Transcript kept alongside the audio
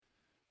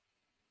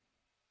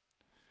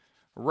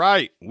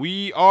Right.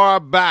 We are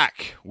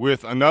back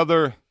with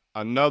another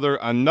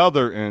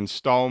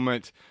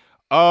installment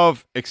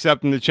of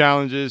Accepting the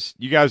Challenges.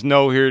 You guys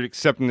know here at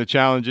Accepting the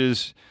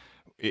Challenges,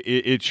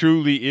 it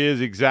truly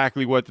is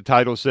exactly what the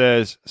title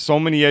says. So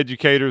many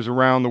educators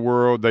around the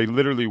world, they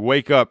literally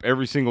wake up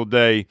every single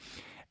day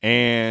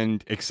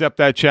and accept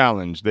that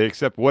challenge. They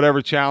accept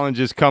whatever challenge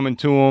is coming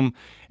to them.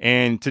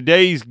 And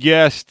today's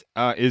guest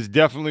is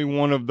definitely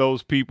one of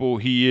those people.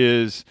 He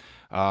is,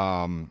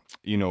 a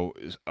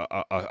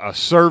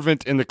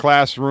servant in the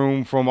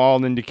classroom from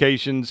all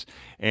indications.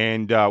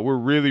 And we're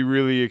really,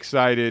 really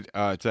excited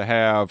to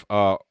have,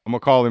 I'm going to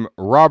call him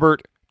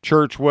Robert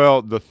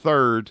Churchwell the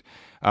third.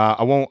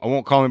 I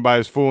won't call him by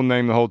his full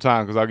name the whole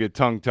time because I'll get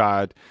tongue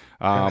tied.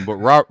 But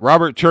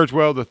Robert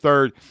Churchwell the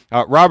third.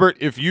 Robert,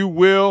 if you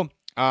will,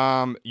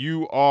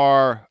 you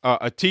are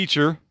a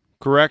teacher,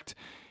 correct?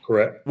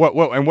 Correct.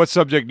 What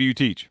subject do you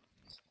teach?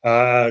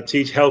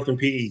 Teach health and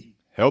PE.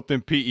 Health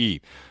and PE.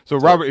 So,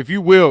 Sir. Robert, if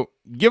you will,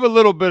 give a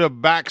little bit of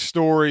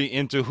backstory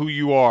into who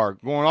you are,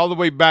 going all the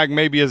way back,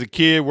 maybe as a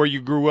kid, where you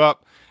grew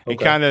up, and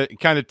Okay.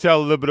 kind of tell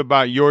a little bit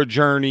about your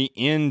journey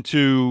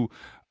into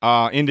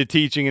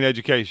teaching and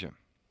education.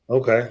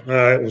 Okay. All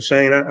right. Well,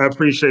 Shane, I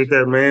appreciate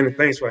that, man, and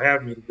thanks for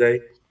having me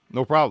today.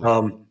 No problem.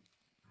 Um,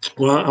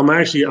 well, I'm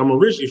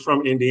originally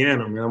from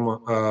Indiana, man.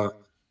 I'm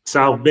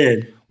South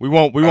Bend. We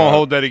won't Uh,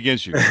 hold that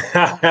against you.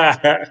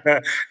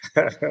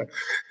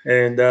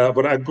 and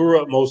but I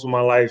grew up most of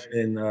my life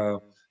in the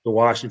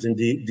Washington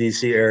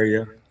D.C.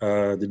 area,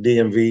 the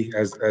DMV,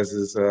 as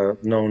is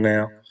known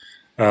now.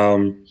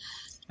 Um,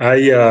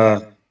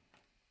 I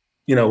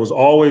was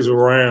always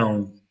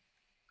around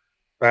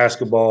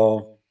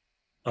basketball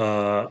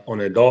on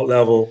the adult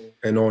level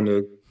and on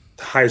the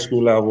high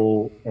school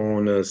level,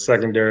 on the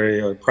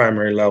secondary or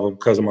primary level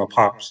because of my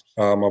pops.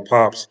 My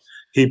pops,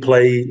 he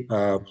played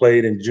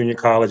in junior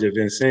college at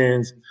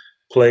Vincennes,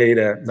 played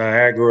at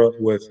Niagara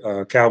with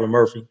Calvin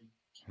Murphy.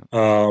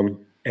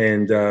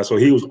 And so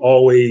he was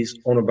always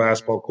on a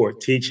basketball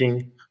court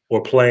teaching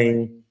or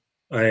playing.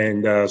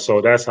 And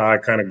so that's how I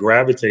kind of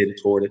gravitated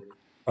toward it.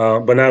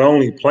 But not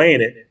only playing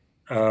it,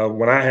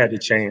 when I had to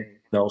train,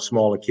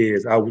 smaller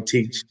kids, I would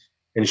teach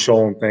and show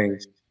them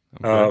things.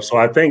 Okay. So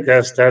I think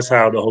that's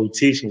how the whole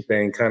teaching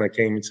thing kind of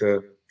came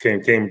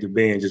into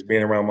being, just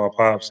being around my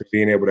pops and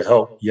being able to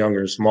help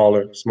younger,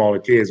 smaller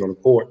kids on the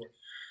court.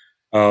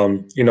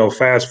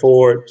 Fast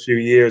forward a few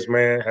years,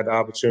 man, had the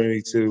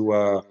opportunity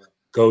to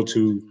go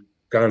to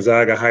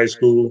Gonzaga High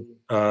School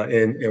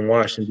in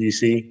Washington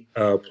D.C.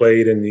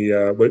 Played in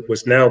the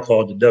what's now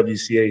called the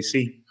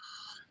WCAC,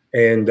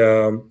 and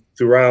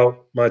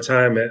throughout my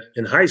time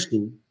in high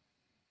school,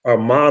 our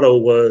motto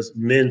was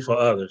 "Men for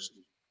Others,"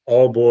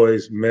 all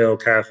boys, male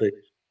Catholic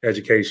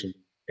education.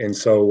 And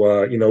so,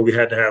 we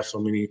had to have so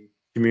many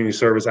community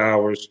service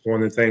hours.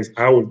 One of the things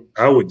I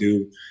would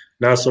do,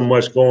 not so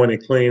much going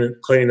and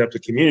cleaning up the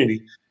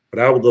community, but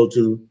I would go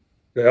to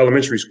the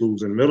elementary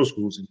schools and middle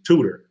schools and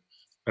tutor,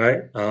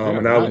 right? Yeah.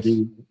 And I would Nice.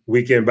 do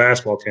weekend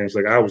basketball camps.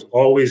 Like I was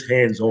always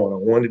hands on. I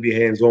wanted to be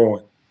hands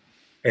on,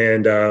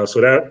 and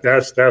so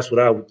that's what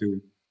I would do.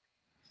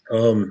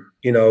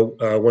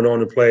 Went on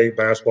to play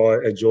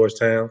basketball at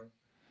Georgetown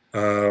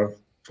uh,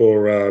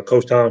 for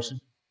Coach Thompson.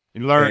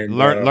 You learn And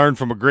learn learn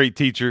from a great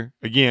teacher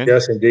again.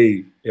 yes,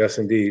 indeed,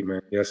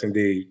 man, yes,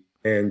 indeed.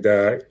 And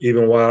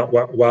even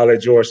while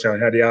at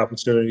Georgetown, I had the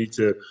opportunity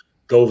to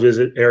go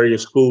visit area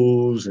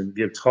schools and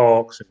give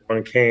talks and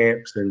run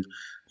camps, and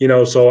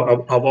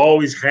so I've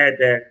always had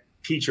that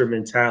teacher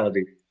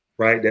mentality,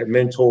 right? That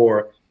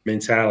mentor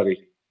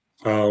mentality.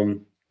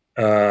 Um,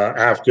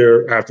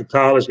 after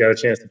college, got a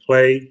chance to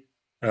play.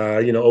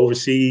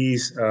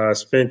 Overseas.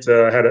 Spent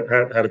had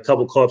a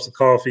couple cups of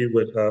coffee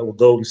with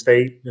Golden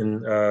State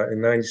in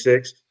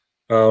 '96.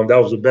 That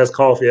was the best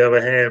coffee I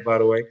ever had, by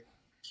the way.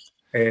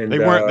 They And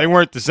weren't they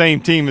weren't the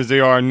same team as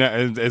they are now,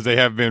 as they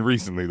have been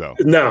recently, though.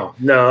 no,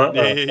 no,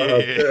 Yeah, yeah,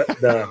 yeah,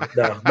 no,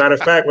 no. Matter of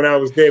fact, when I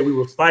was there, we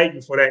were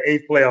fighting for that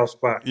eighth playoff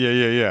spot. yeah,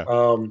 yeah, yeah.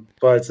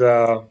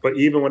 But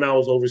even when I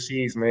was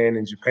overseas, man,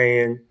 in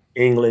Japan,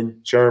 England,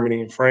 Germany,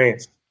 and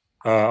France,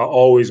 I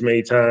always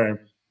made time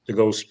to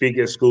go speak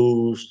at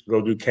schools,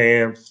 go do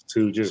camps,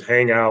 to just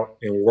hang out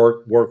and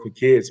work with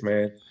kids,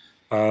 man.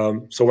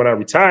 So when I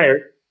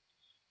retired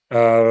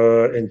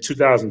in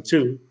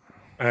 2002,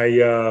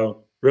 I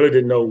really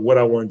didn't know what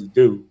I wanted to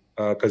do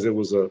because it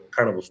was a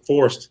kind of a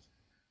forced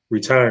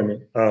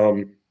retirement,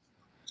 a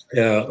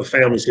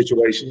family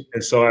situation.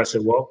 And so I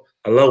said, well,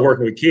 I love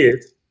working with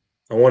kids.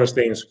 I want to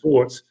stay in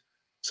sports.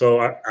 So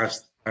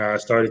I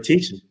started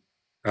teaching.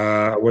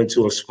 I went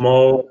to a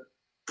small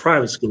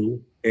private school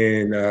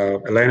in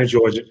Atlanta,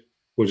 Georgia,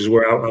 which is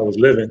where I was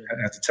living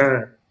at the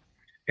time.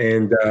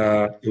 And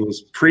it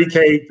was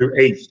pre-K through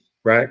eighth,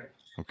 right?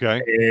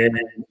 Okay. And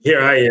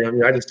here I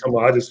am. I just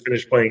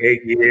finished playing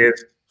 8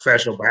 years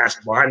professional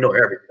basketball. I know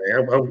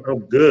everything. I'm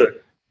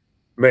good.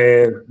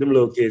 Man, them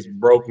little kids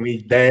broke me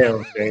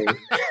down, Shane.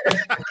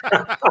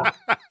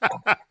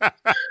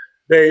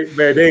 They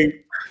man,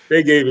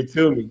 they gave it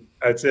to me.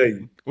 I tell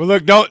you. Well,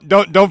 look,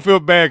 don't feel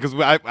bad because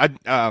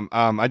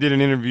I did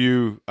an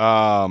interview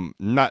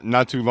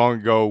not too long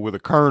ago with a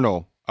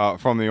colonel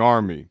from the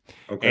Army,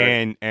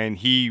 Okay. and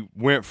he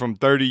went from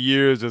 30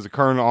 years as a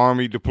colonel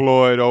Army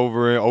deployed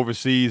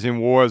overseas in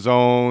war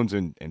zones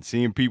and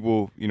seeing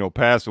people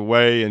pass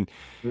away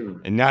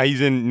Mm. and now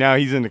he's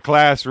in the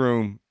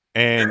classroom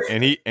and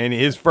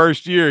his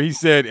first year he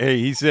said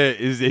he's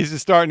just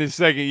starting his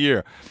second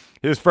year.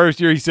 His first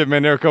year, he said,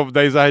 man, there were a couple of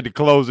days I had to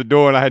close the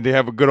door and I had to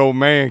have a good old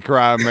man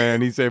cry,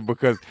 man. He said,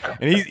 because,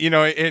 and he's,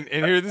 and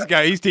here this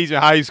guy, he's teaching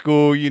high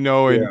school,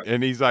 Yeah.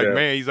 and he's like, Yeah.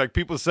 man, he's like,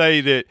 people say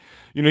that,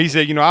 he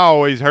said, I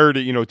always heard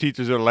it,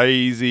 teachers are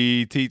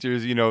lazy,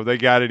 teachers, they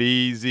got it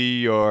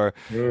easy or,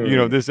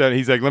 Mm. this, that.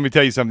 He's like, let me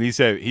tell you something.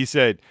 He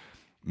said,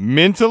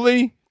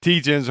 mentally,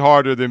 teaching's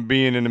harder than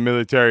being in the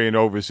military and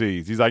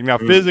overseas. He's like, now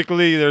Mm.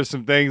 physically, there's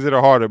some things that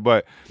are harder,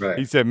 but Right.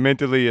 he said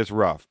mentally it's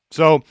rough.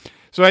 So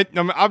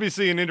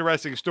obviously an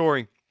interesting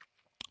story.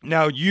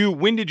 Now,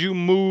 when did you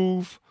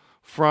move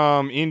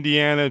from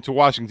Indiana to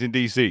Washington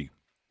D.C.?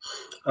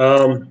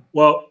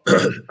 Well,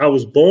 I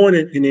was born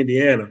in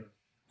Indiana,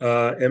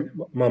 and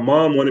my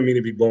mom wanted me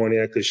to be born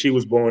there because she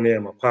was born there.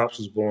 My pops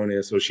was born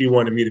there, so she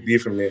wanted me to be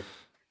from there.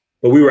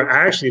 But we were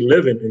actually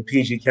living in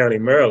PG County,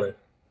 Maryland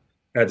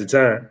at the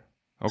time.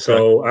 Okay.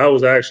 So I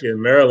was actually in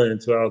Maryland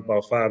until I was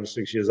about 5 or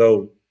 6 years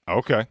old.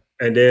 Okay.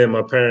 And then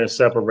my parents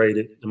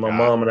separated, and my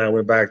mom and I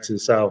went back to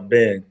South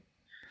Bend.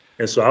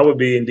 And so I would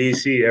be in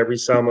DC every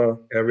summer,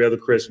 every other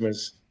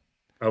Christmas.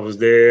 I was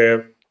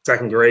there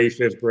second grade,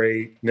 fifth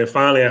grade, and then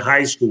finally in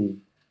high school.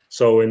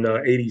 So in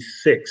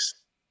 '86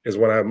 is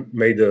when I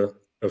made the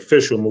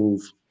official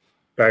move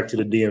back to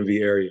the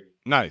DMV area.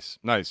 Nice.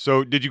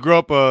 So did you grow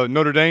up a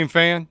Notre Dame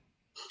fan?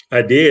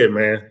 I did,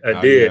 man. I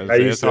did. Yeah, I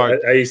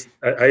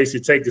used to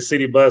take the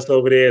city bus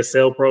over there,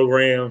 sell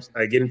programs.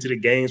 I get into the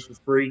games for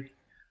free.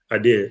 I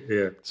did,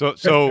 yeah. So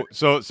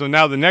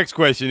now the next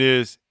question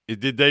is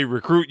did they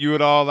recruit you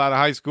at all out of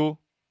high school?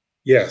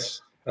 Yes.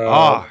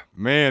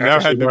 Man,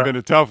 that had to have been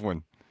a tough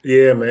one.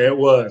 Yeah, man, it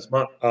was.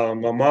 My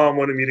mom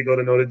wanted me to go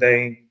to Notre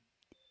Dame.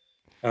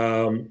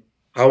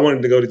 I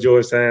wanted to go to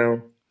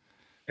Georgetown,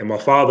 and my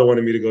father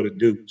wanted me to go to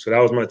Duke. So that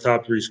was my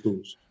top three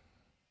schools.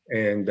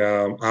 And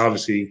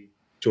obviously,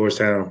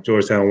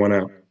 Georgetown won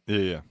out.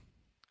 Yeah.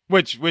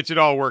 Which it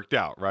all worked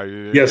out, right?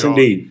 Yes,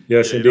 indeed.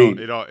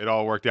 It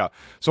all worked out.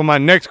 So my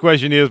next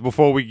question is,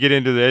 before we get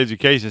into the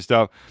education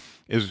stuff,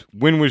 is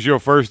when was your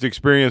first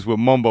experience with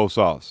mumbo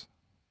sauce?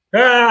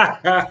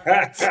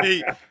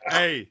 See,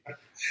 hey,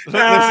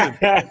 listen,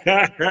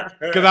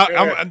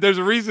 because there's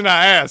a reason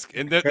I ask,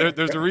 and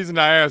there's a reason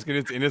I ask, and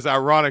it's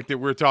ironic that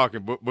we're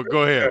talking. But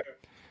go ahead.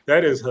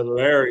 That is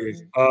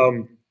hilarious.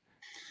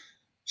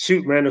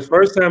 Shoot, man, the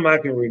first time I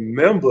can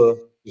remember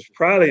was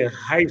probably in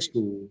high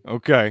school.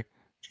 Okay.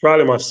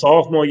 Probably my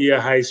sophomore year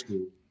of high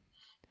school.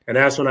 And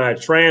that's when I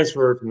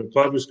transferred from the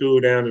public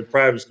school down to the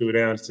private school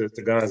down to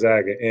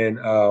Gonzaga. And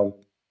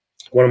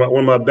one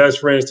of my best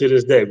friends to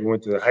this day, we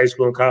went to high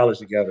school and college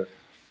together,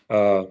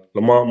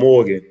 Lamont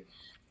Morgan.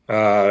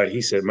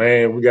 He said,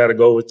 man, we got to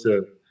go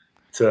to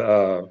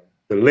the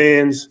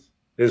Lens.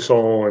 It's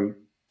on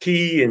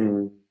Key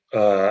and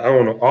I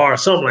don't know, R,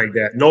 something like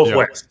that,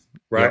 Northwest,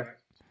 right? Yep.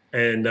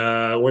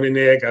 And went in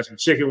there, got some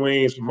chicken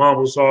wings, some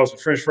mumbo sauce, some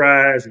French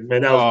fries. And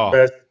man, that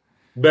was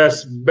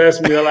the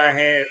best meal I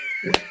had,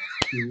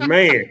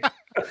 man.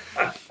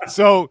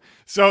 So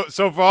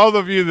for all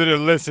of you that are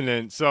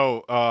listening,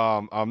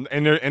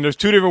 and there's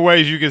two different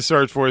ways you can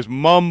search for it. It's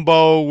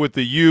Mumbo with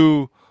the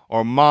U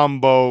or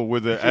Mambo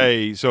with the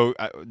A. So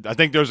I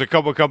think there's a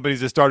couple of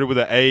companies that started with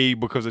an A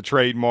because of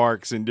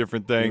trademarks and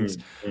different things.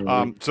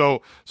 Mm-hmm.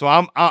 So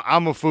I'm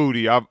a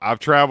foodie. I've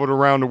traveled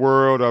around the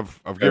world.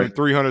 I've given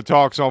 300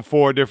 talks on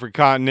 4 different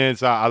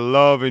continents. I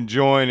love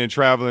enjoying and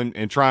traveling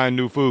and trying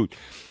new food.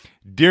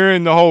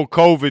 During the whole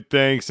COVID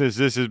thing, since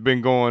this has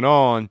been going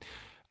on,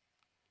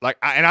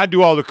 I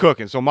do all the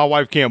cooking, so my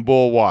wife can't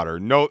boil water.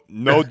 No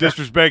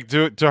disrespect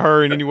to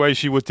her in any way.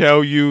 She would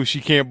tell you she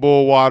can't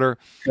boil water,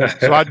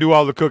 so I do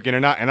all the cooking,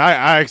 and I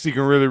actually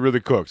can really, really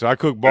cook. So I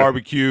cook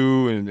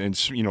barbecue and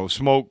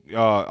smoke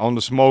on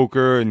the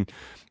smoker and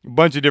a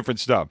bunch of different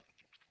stuff.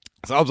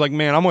 So I was like,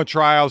 man, I'm gonna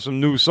try out some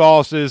new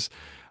sauces.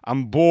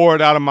 I'm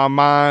bored out of my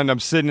mind.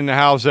 I'm sitting in the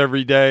house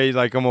every day,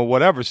 like I'm a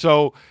whatever.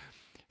 So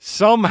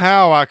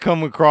somehow I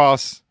come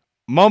across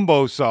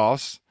mumbo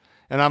sauce,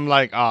 and I'm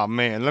like, oh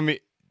man,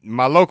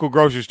 my local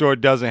grocery store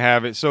doesn't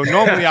have it. So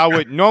normally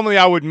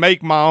I would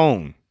make my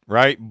own,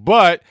 right?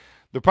 But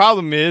the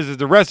problem is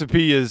the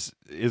recipe is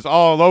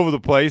all over the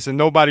place and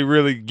nobody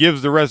really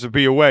gives the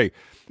recipe away.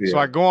 Yeah. So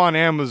I go on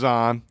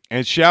Amazon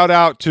and shout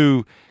out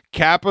to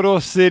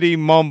Capital City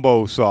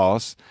Mumbo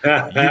Sauce. You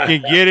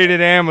can get it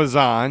at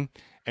Amazon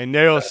and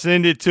they'll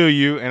send it to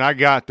you. And I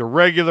got the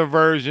regular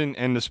version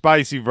and the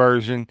spicy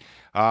version.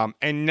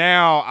 And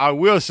now I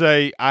will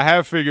say I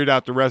have figured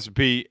out the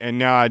recipe, and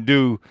now I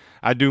do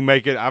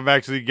make it.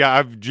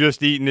 I've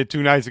just eaten it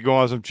 2 nights ago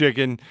on some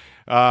chicken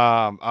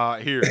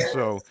here.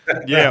 So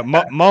yeah,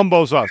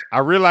 mumbo sauce. I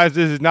realize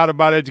this is not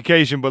about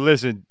education, but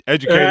listen,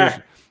 educators,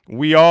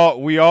 we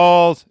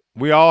all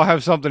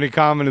have something in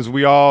common as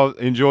we all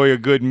enjoy a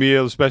good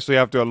meal, especially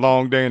after a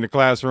long day in the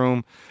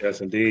classroom.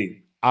 Yes,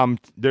 indeed.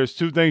 There's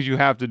two things you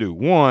have to do.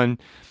 One,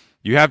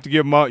 you have to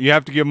give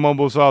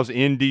mumbo sauce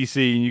in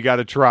DC, and you got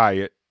to try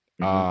it.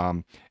 Hmm.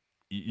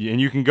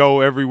 And you can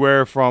go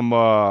everywhere from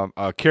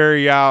a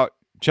carry out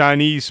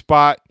Chinese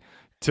spot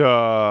to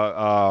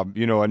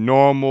a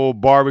normal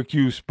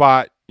barbecue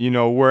spot,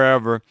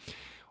 wherever.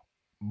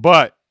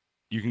 But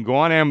you can go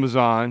on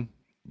Amazon,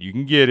 you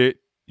can get it.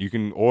 You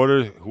can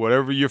order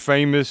whatever your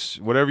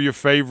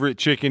favorite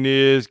chicken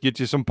is. Get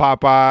you some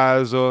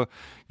Popeyes or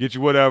get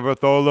you whatever.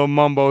 Throw a little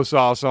mumbo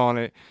sauce on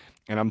it,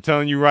 and I'm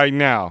telling you right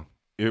now,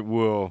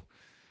 it'll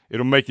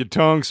make your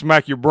tongue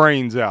smack your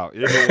brains out.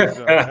 It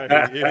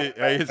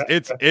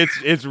is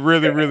it's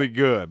really really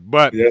good.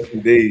 But Yes,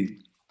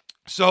 indeed.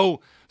 so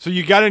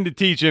you got into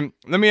teaching.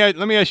 Let me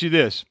ask you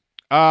this.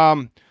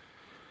 Um,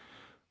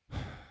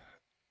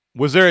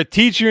 was there a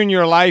teacher in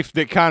your life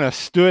that kind of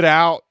stood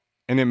out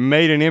and it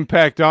made an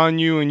impact on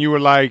you, and you were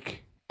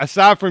like,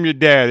 aside from your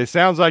dad, it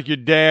sounds like your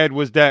dad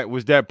was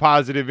that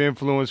positive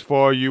influence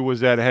for you?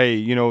 Was that,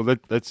 hey,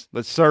 let's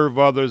serve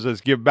others,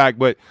 let's give back?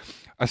 But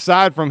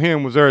aside from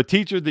him, was there a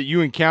teacher that you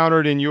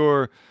encountered in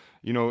your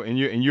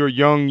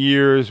young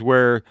years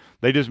where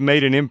they just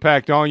made an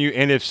impact on you?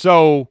 And if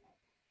so,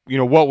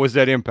 what was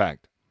that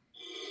impact?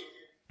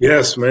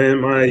 Yes, man.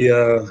 My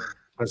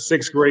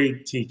sixth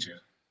grade teacher,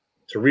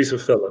 Teresa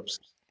Phillips.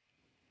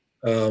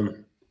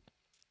 Um,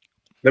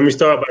 Let me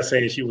start by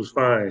saying she was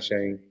fine,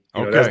 Shane.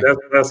 Okay.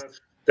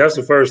 That's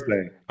the first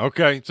thing.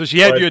 Okay. So she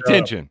had But your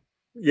attention.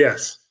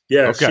 yes,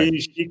 Okay.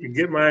 she could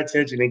get my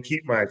attention and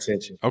keep my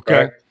attention, right?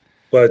 Okay.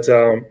 But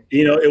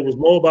it was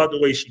more about the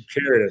way she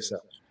carried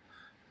herself,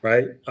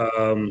 right?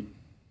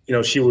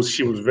 She was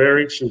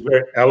very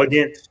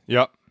elegant,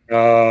 Yep.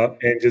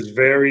 and just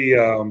very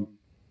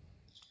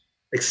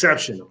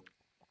exceptional,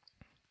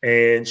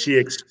 and she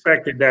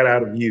expected that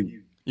out of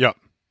you. Yep.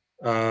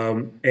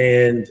 And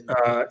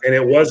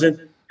it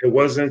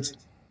wasn't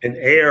an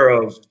air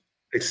of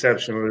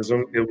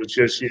exceptionalism. It was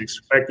just she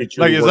expected you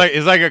to Like it's work like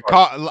it's like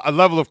hard. a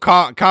level of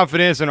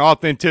confidence and Yeah,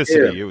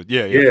 authenticity. It was,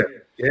 yeah, yeah.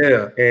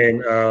 yeah,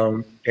 yeah,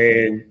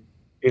 and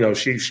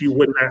she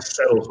would not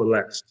settle for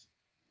less,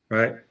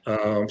 right?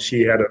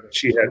 She had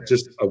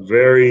just a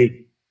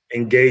very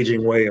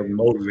engaging way of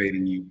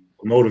motivating you.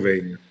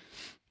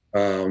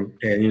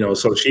 And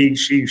so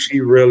she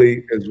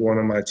really is one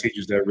of my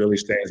teachers that really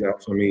stands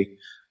out for me.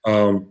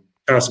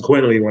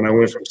 Consequently, when I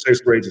went from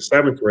sixth grade to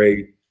seventh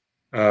grade,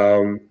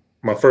 um,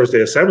 my first day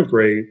of seventh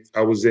grade,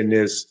 I was in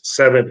this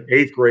seventh,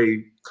 eighth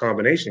grade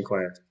combination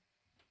class.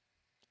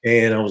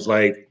 And I was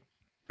like,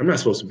 I'm not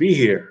supposed to be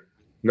here.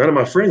 None of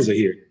my friends are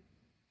here.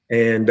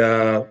 And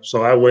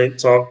so I went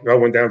down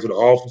to the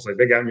office, like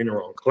they got me in the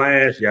wrong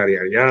class, yada,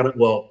 yada, yada.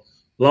 Well,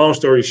 long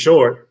story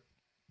short,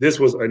 this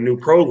was a new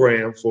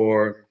program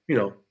for,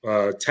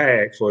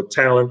 TAG, for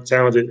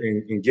talented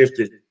and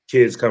gifted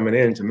kids coming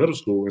into middle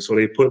school. And so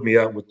they put me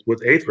up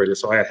with eighth graders.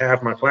 So I had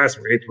half my class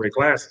were eighth grade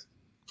classes.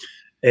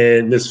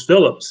 And Miss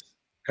Phillips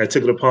had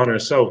took it upon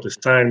herself to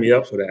sign me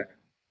up for that.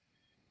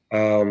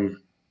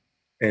 Um,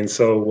 and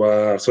so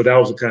that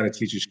was the kind of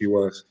teacher she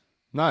was.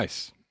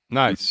 Nice,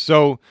 nice.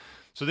 So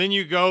then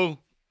you go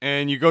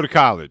to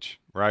college,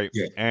 right?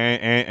 Yeah.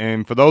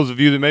 And for those of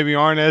you that maybe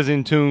aren't as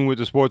in tune with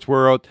the sports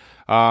world,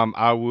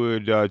 I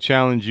would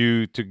challenge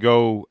you to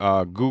go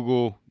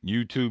Google,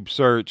 YouTube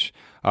search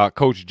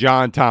Coach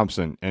John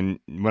Thompson. And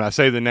when I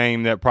say the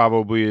name, that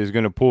probably is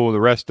going to pull the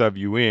rest of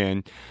you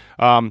in.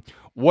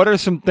 What are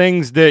some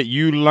things that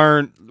you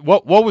learned?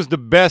 What was the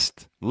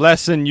best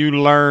lesson you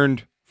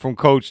learned from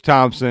Coach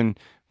Thompson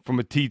from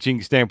a teaching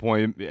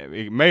standpoint?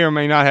 It may or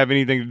may not have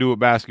anything to do with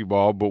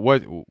basketball, but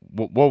what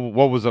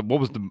was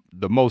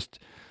the most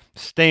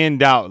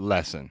standout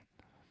lesson?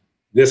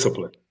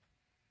 Discipline.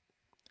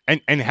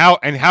 And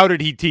how did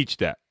he teach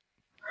that?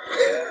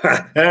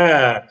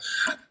 uh,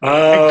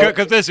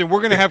 Because listen, we're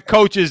going to have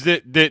coaches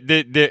that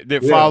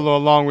yeah, follow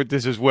along with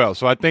this as well.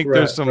 So I think right,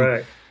 there's some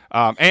right.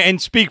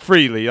 and speak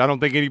freely. I don't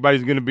think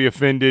anybody's going to be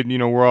offended.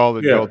 We're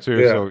all Yeah, adults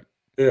here, yeah, so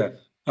yeah.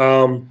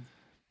 Um,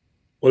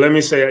 well, let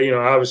me say,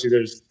 obviously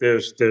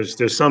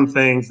there's some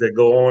things that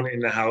go on in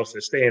the house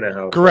that stay in the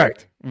house, right?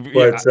 correct.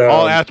 But Yeah,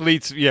 all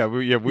athletes. Yeah,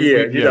 yeah,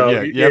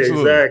 yeah, yeah,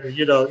 absolutely. exactly.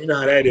 You know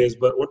how that is.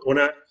 But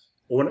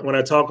when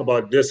I talk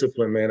about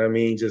discipline, man, I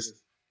mean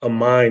just a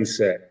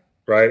mindset,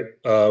 right?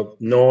 Of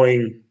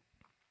knowing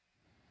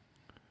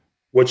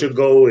what your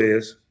goal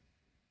is,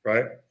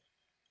 right?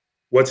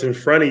 What's in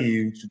front of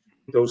you to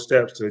take those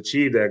steps to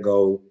achieve that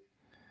goal,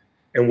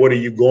 and what are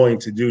you going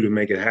to do to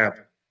make it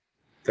happen?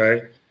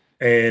 Okay.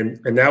 And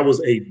that was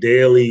a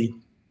daily,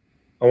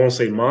 I won't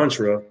say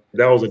mantra,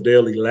 that was a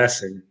daily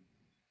lesson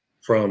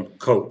from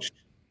coach.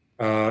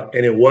 And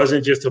it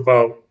wasn't just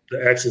about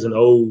the X's and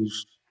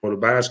O's or the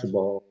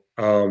basketball.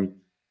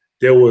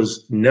 There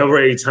was never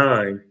a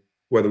time,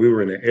 whether we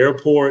were in the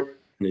airport,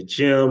 in the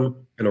gym,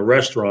 in a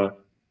restaurant,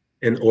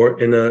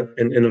 or in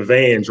a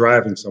van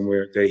driving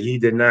somewhere, that he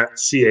did not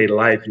see a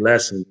life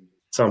lesson,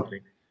 something,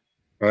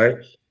 right?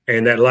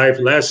 And that life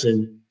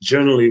lesson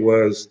generally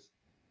was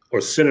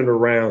or centered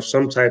around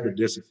some type of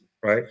discipline,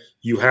 right?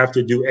 You have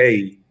to do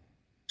A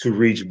to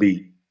reach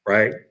B,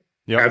 right?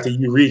 Yep. After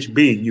you reach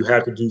B, you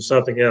have to do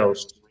something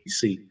else to reach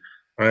C,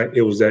 right?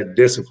 It was that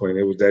discipline,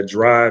 it was that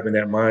drive and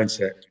that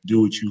mindset to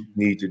do what you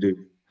need to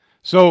do.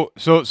 So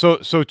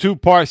two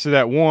parts to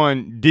that.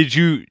 One, did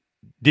you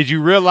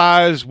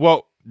realize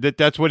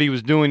that's what he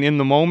was doing in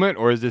the moment,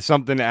 or is it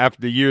something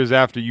after years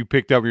after you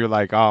picked up, you're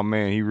like, oh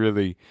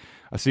man,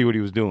 I see what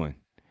he was doing.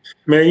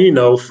 Man, you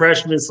know,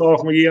 freshman,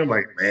 sophomore year, I'm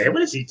like, man,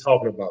 what is he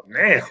talking about now?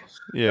 I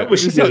Yeah.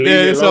 wish he So just leave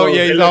me yeah. So alone.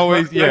 yeah, And he's let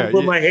always I yeah. can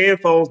put Yeah. my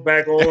headphones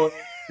back on,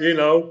 you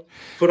know,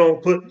 put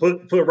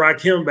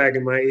Rakim back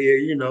in my ear,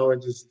 you know,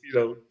 and just, you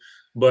know,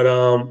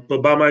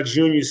 but by my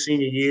junior,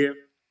 senior year,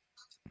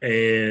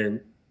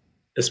 and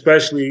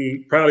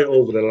especially probably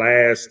over the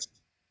last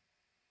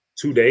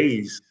 2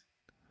 days,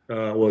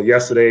 well,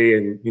 yesterday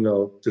and, you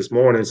know, this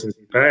morning since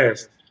he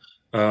passed,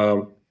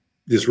 um,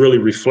 just really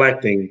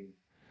reflecting.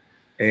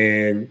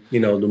 And, you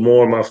know, the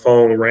more my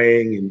phone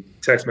rang and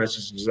text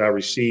messages I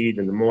received,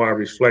 and the more I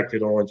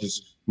reflected on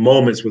just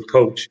moments with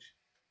Coach,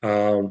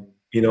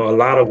 you know, a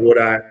lot of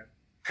what I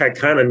had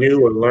kind of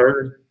knew or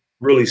learned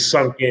really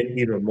sunk in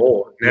even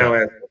more. Yeah. Now,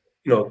 as,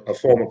 you know, a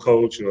former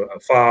coach or a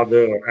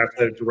father or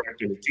athletic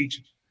director and a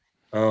teacher.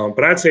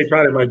 But I'd say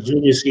probably my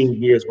junior, senior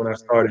years when I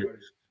started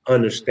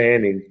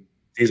understanding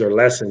these are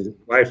lessons,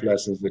 life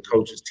lessons the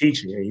coach is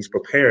teaching, and he's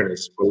preparing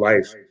us for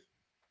life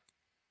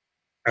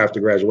after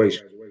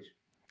graduation.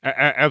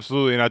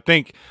 Absolutely, and I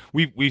think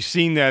we've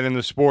seen that in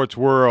the sports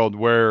world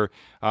where,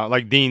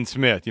 like Dean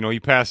Smith, he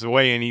passes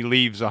away and he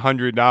leaves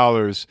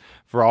 $100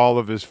 for all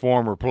of his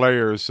former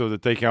players so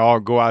that they can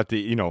all go out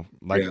to,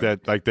 like Yeah.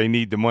 that, like they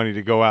need the money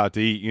to go out to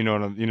eat,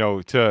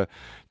 to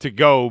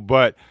go.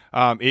 But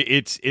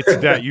it's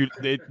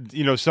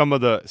that some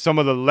of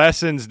the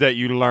lessons that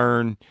you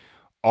learn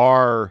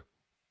are,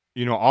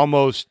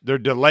 almost they're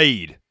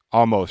delayed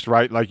almost,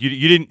 right? Like you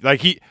didn't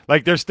like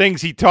there's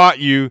things he taught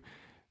you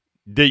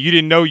that you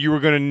didn't know you were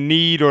going to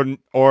need or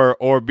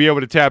be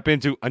able to tap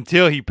into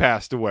until he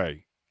passed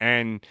away.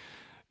 And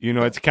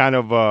it's kind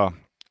of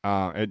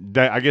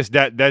I guess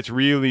that's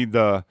really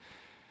the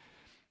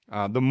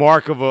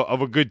mark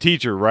of a good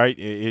teacher, right?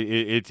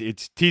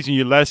 It's teaching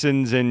you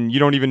lessons and you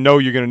don't even know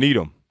you're going to need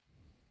them.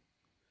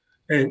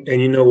 And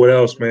you know what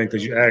else, man?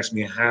 Because you asked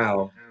me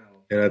how,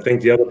 and I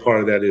think the other part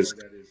of that is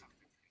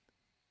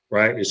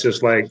right. It's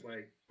just like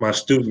my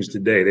students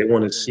today; they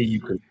want to see you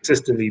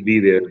consistently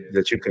be there,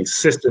 that you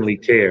consistently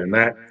care,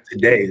 not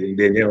today, and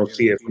then they don't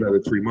see it for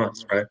another 3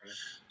 months, right?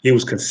 He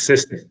was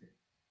consistent,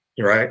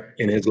 right,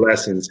 in his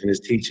lessons, in his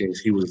teachings.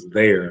 He was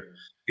there,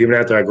 even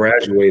after I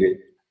graduated.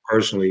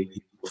 Personally,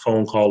 he was a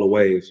phone call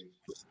away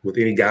with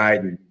any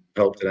guide and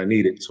help that I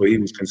needed. So he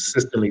was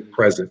consistently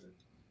present.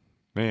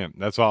 Man,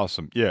 that's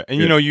awesome. Yeah. And,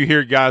 Yeah, you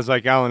hear guys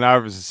like Allen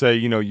Iverson say,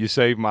 you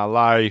saved my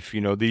life,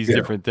 these yeah,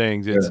 different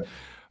things. yeah. It's,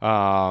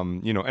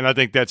 and I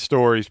think that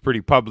story is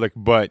pretty public,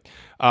 but,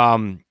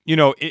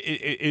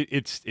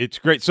 it's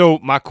great. So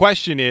my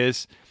question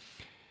is,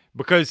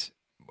 because,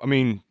 I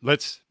mean,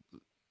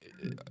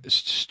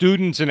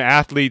 students and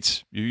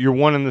athletes, you're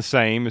one and the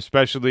same,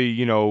 especially,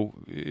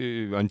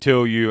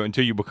 until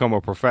you become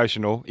a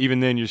professional. Even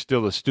then, you're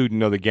still a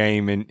student of the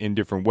game in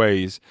different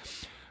ways.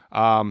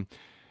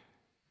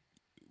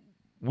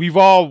 We've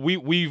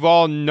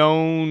all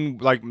known,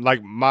 like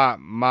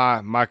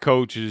my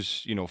coach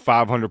is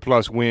 500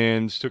 plus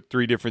wins, took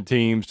 3 different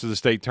teams to the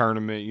state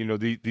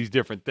tournament, these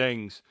different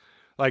things.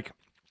 Like,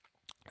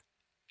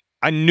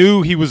 I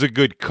knew he was a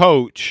good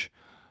coach,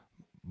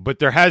 but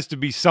there has to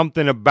be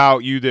something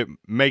about you that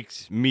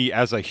makes me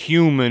as a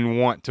human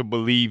want to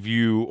believe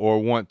you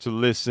or want to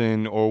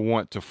listen or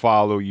want to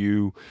follow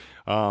you.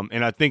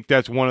 And I think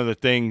that's one of the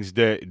things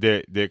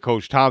that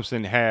Coach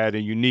Thompson had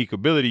a unique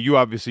ability. You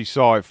obviously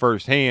saw it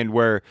firsthand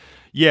where,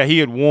 yeah, he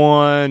had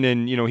won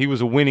and, he was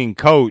a winning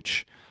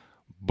coach,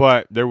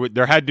 but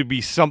there had to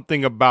be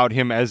something about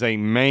him as a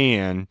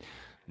man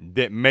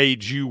that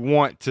made you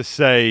want to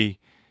say,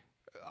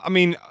 I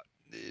mean,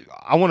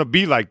 I want to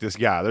be like this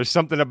guy. There's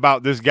something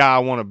about this guy I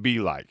want to be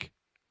like.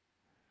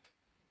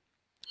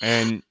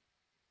 And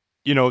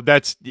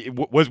that's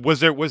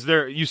was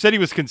there you said he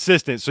was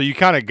consistent, so you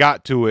kind of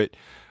got to it.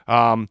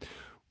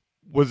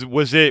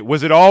 Was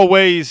it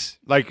always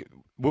like,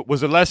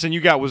 was the lesson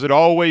you got, was it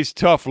always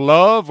tough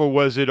love, or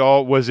was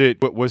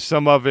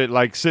some of it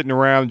like sitting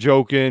around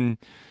joking,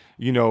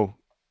 Well,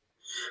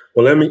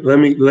 let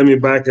me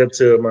back up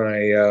to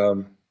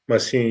my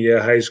senior year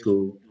of high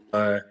school.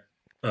 My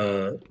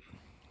uh,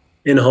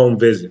 in-home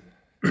visit,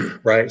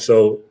 right?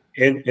 So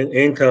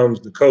in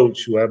comes the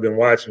coach who I've been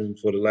watching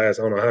for the last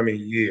I don't know how many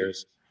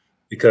years,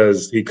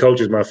 because he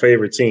coaches my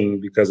favorite team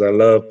because I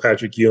love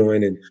Patrick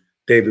Ewing and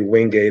David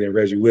Wingate and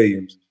Reggie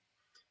Williams,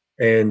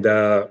 and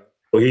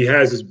he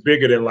has this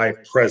bigger than life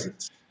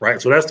presence, right?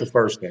 So that's the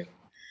first thing,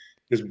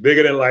 this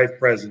bigger than life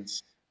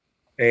presence,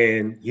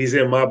 and he's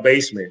in my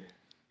basement,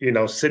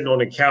 sitting on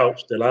the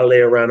couch that I lay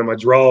around in my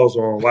drawers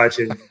on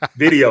watching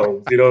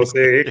videos. You know what I'm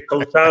saying?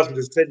 Coach Thompson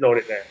is sitting on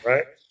it now,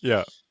 right?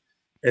 yeah.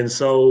 And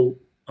so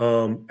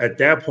at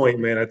that point,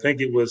 man, I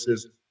think it was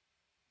his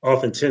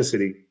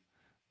authenticity.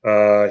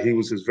 He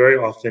was just very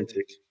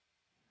authentic.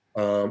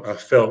 I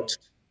felt,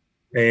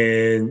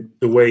 and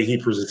the way he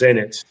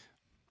presented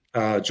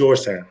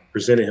Georgetown,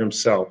 presented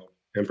himself,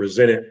 and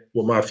presented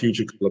what my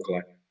future could look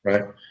like,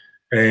 right?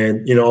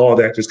 And all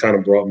that just kind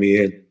of brought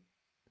me in.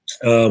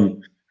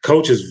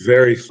 Coach is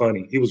very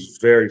funny. He was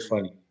very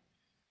funny,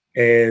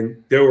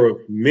 and there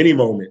were many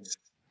moments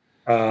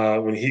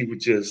when he would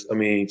just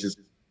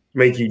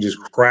make you just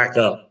crack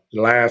up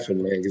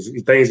laughing, man. Because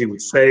things he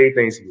would say,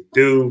 things he would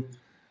do,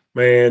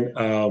 man.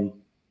 I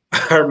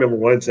remember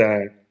one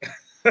time.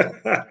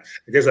 I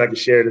guess I can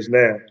share this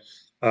now.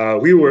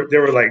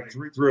 There were like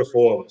three or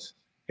four of us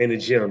in the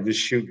gym just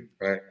shooting,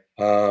 right?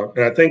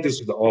 And I think this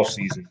was the off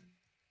season,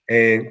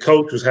 and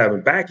coach was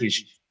having back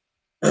issues,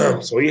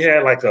 so he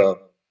had like a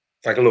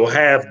little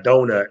half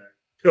donut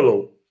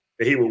pillow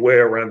that he would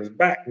wear around his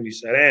back when he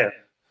sat down.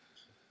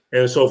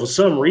 And so for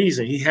some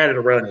reason he had it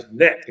around his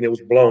neck and it was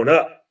blown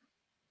up.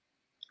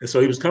 And so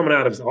he was coming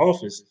out of his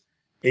office,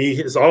 and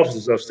his office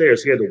was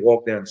upstairs. So he had to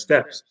walk down the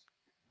steps.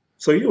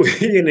 So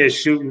he in there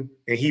shooting,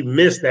 and he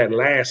missed that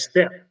last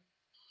step.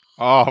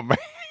 Oh man,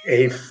 and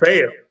he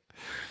failed.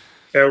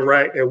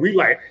 And we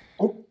like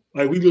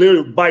we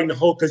literally biting the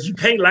whole because you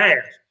can't laugh.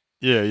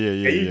 Yeah.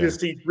 And you just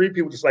see three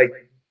people just like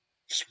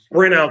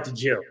sprint out the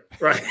gym,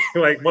 right?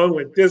 Like one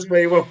went this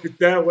way, one went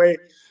that way,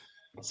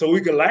 so we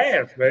could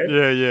laugh, man.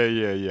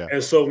 Yeah.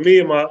 And so me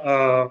and my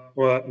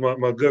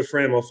good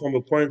friend, my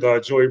former point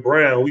guard Joey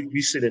Brown,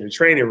 we sit in the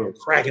training room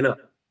cracking up,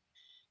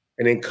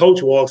 and then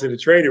coach walks in the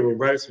training room,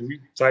 right? So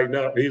we tighten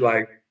up. He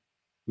like,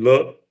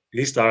 look.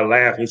 He started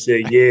laughing. He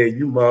said, "Yeah,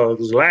 you mother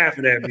was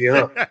laughing at me,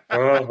 huh?"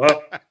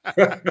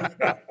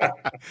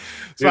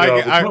 So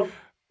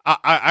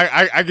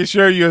I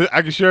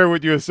can share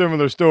with you a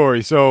similar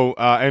story. So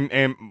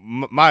and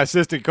my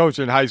assistant coach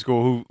in high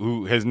school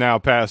who has now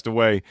passed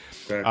away.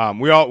 Okay.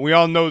 We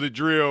all know the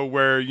drill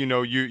where you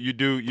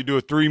do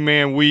a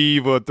 3-man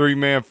weave or a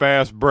 3-man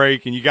fast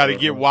break, and you got to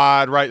get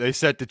wide, right? They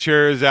set the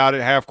chairs out at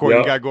half court.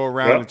 You got to go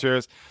around the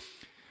chairs.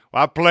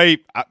 Well, I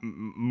played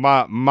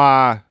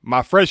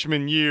my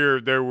freshman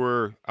year. There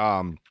were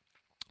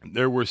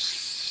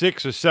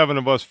 6 or 7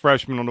 of us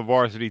freshmen on the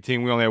varsity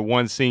team. We only had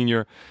one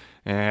senior,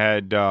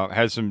 and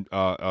had some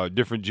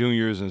different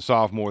juniors and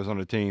sophomores on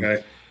the team.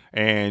 Okay.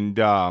 And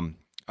a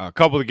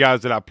couple of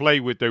guys that I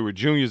played with, they were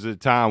juniors at the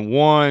time.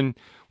 One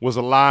was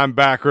a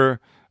linebacker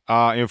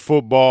in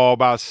football,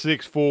 about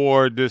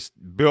 6'4", just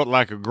built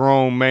like a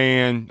grown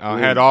man.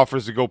 Had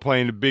offers to go play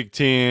in the Big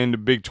 10, the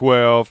Big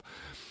 12.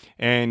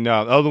 And the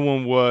other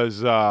one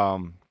was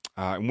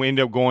we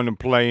ended up going and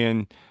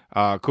playing.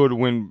 Could have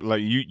went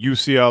like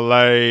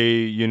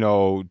UCLA,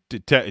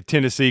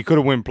 Tennessee. Could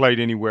have went and played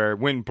anywhere.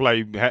 Went and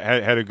played.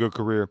 Had a good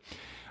career.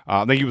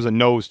 I think he was a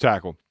nose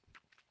tackle.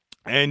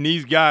 And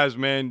these guys,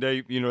 man,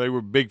 they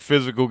were big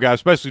physical guys,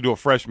 especially to a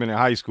freshman in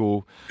high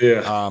school.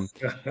 Yeah.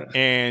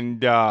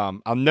 And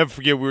I'll never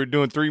forget, we were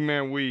doing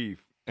 3-man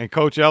weave, and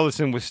Coach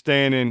Ellison was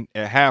standing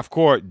at half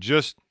court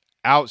just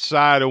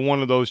outside of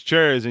one of those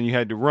chairs, and you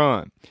had to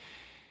run.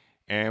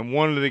 And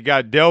one of the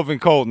guys, Delvin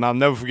Colton, I'll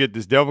never forget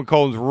this. Delvin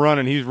Colton's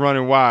running. He's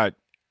running wide.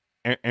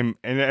 And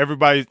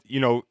everybody,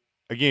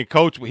 again,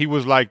 Coach, he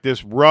was like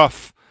this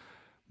rough,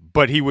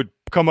 but he would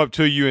come up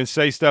to you and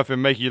say stuff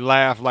and make you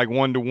laugh like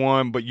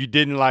one-to-one, but you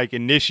didn't like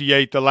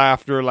initiate the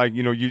laughter. Like,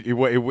 it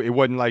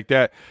wasn't like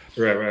that.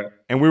 Right.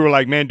 And we were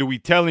like, man, do we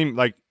tell him,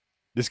 like,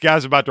 this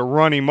guy's about to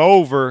run him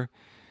over?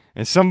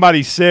 And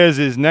somebody says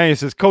his name,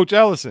 says Coach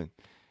Ellison.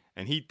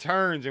 And he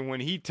turns, and when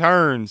he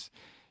turns,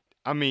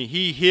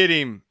 he hit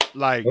him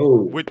like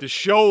with the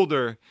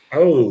shoulder.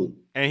 And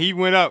he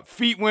went up,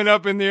 feet went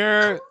up in the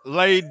air,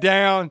 laid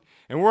down,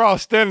 and we're all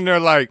standing there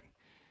like,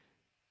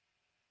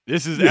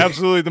 this is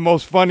absolutely the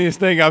most funniest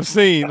thing I've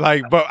seen.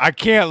 Like, but I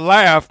can't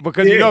laugh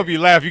because if you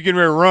laugh, you're getting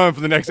ready to run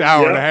for the next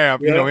hour and a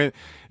half. And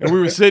we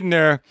were sitting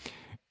there,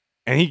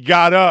 and he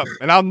got up,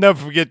 and I'll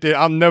never forget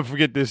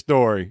this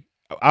story.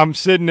 I'm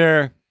sitting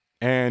there,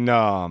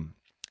 and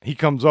he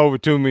comes over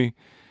to me,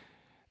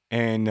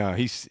 and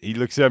he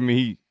looks at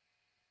me.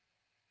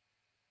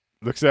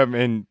 Looks at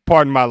me, and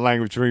pardon my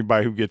language for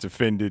anybody who gets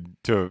offended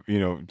to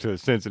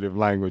sensitive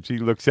language. He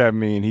looks at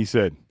me and he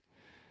said,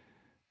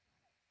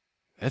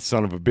 "That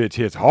son of a bitch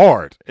hits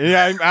hard."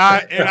 And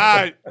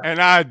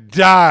I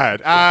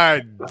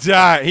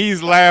died.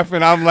 He's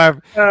laughing, I'm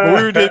laughing.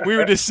 But we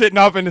were just sitting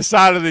off in the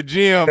side of the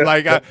gym.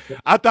 Like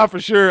I thought for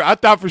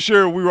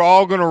sure we were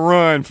all gonna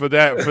run for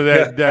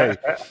that day.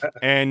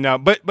 And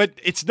but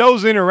it's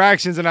those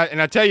interactions, and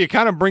I tell you,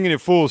 kind of bringing it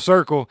full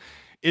circle.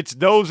 It's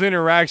those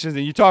interactions,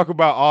 and you talk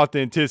about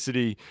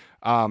authenticity.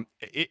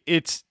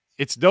 It's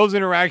those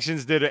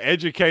interactions that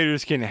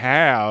educators can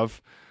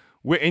have.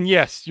 And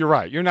yes, you're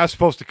right. You're not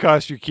supposed to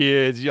cuss your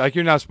kids. Like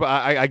you're not.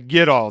 I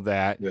get all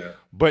that. Yeah.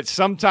 But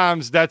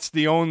sometimes that's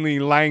the only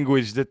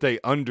language that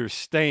they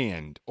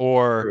understand,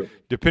 or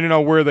depending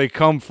on where they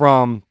come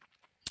from,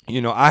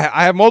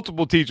 I have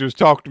multiple teachers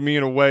talk to me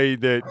in a way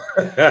that,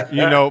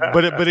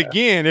 but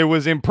again, it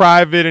was in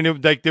private, and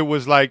it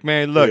was like,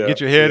 man, look, Yeah, get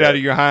your head out yeah,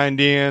 of your hind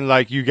end.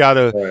 Like, you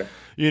gotta, right.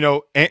 you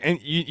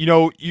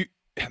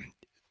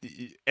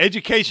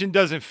education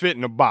doesn't fit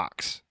in a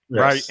box,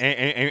 right?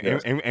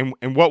 Yes, yes,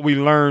 And what we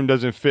learn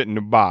doesn't fit in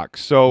the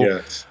box. So,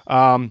 yes.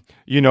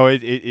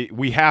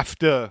 we have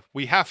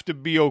to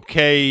be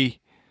okay,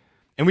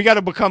 and we got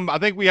to become. I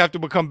think we have to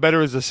become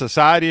better as a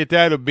society at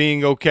that, of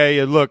being okay.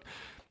 And look,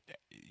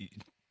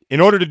 in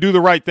order to do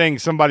the right thing,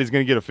 somebody's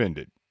going to get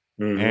offended,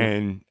 Hmm.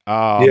 and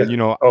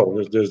Yeah.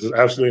 Oh, there's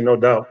absolutely no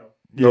doubt,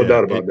 no yeah,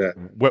 doubt about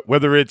that.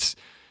 whether it's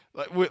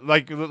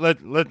like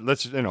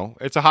let's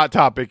it's a hot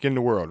topic in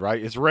the world,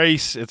 right? It's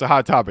race. It's a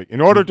hot topic.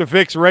 In order to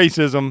fix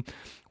racism,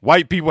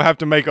 white people have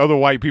to make other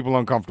white people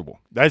uncomfortable.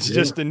 That's Yeah,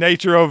 just the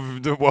nature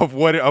of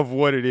what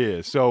it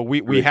is. So we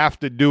agree. have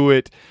to do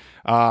it.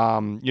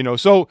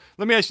 So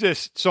let me ask you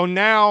this. So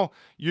now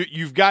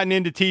you've gotten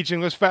into teaching.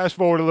 Let's fast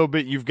forward a little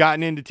bit. You've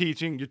gotten into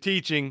teaching. You're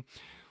teaching.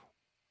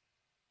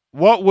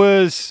 What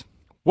was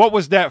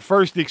that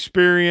first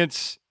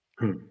experience?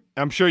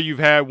 I'm sure you've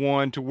had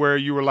one to where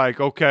you were like,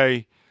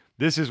 okay,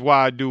 this is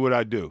why I do what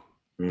I do.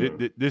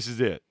 Mm, This is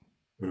it.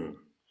 mm.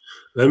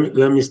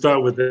 Let me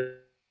start with the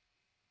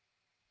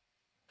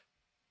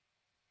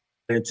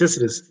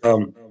antithesis.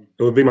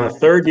 It would be my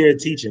third year of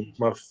teaching,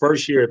 my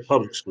first year at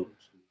public school.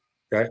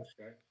 Okay,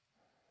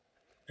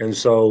 and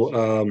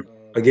so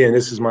again,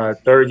 this is my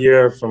third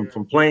year from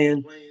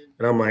playing,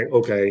 and I'm like,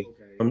 okay,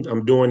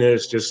 I'm doing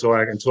this just so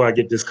I until I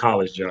get this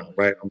college job,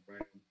 right?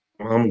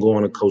 I'm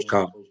going to coach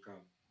college,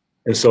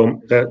 and so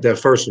that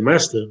first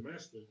semester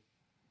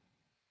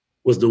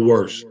was the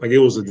worst. Like it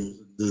was a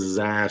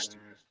disaster.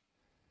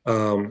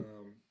 Um,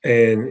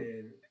 and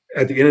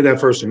at the end of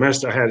that first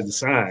semester, I had to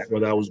decide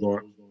whether I was going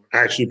to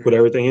actually put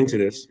everything into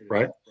this,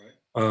 right,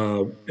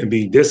 and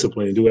be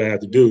disciplined and do what I have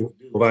to do,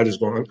 or I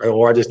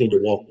just need to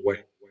walk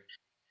away.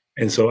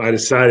 And so I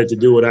decided to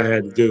do what I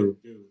had to do.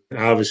 And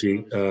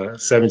obviously,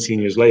 17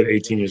 years later,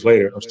 18 years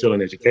later, I'm still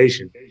in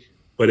education.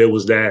 But it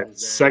was that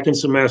second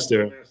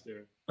semester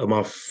of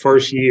my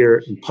first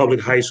year in public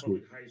high school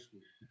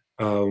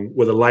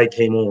where the light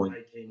came on.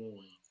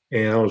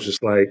 And I was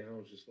just like,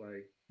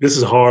 this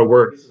is hard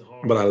work,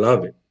 but I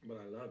love it.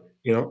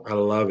 I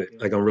love it.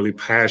 Like I'm really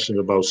passionate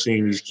about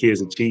seeing these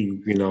kids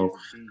achieve.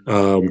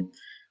 Um,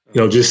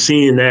 just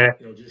seeing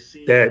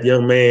that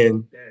young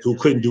man who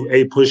couldn't do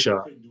a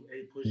push-up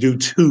do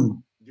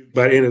two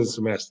by the end of the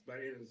semester,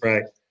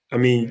 right? I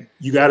mean,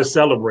 you got to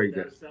celebrate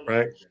that,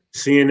 right?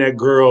 Seeing that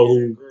girl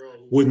who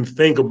wouldn't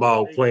think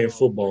about playing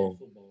football,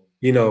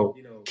 you know,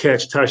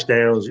 catch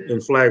touchdowns in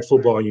flag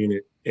football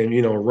unit and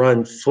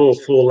run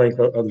full length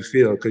of the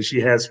field because she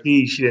has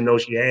speed she didn't know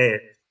she had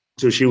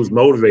until she was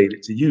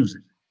motivated to use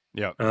it.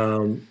 Yeah.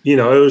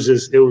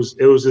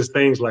 It was just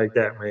things like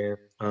that, man.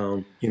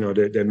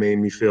 That made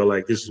me feel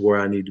like this is where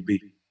I need to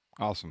be.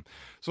 Awesome.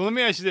 So let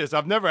me ask you this.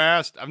 I've never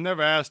asked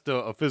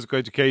a physical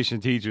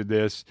education teacher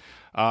this.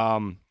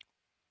 Um,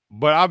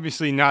 but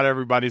obviously not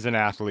everybody's an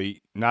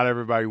athlete. Not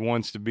everybody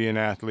wants to be an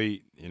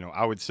athlete.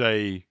 I would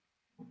say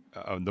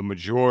the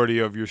majority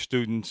of your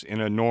students in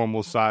a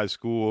normal size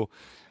school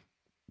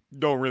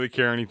don't really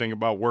care anything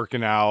about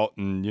working out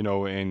and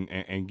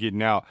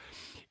getting out.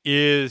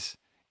 Is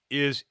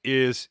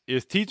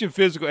teaching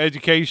physical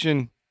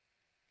education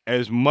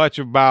as much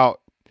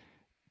about,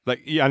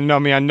 like, yeah,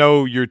 I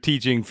know you're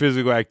teaching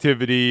physical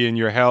activity and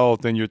your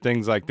health and your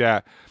things like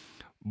that,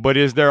 but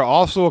is there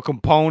also a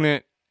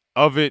component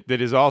of it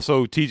that is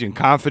also teaching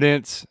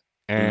confidence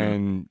Mm-hmm.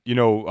 and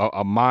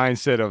a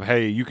mindset of,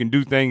 hey, you can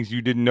do things you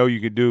didn't know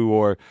you could do,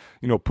 or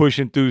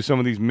pushing through some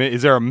of these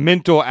is there a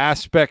mental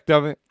aspect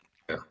of it?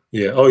 Yeah.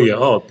 Yeah. Oh, yeah.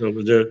 Oh,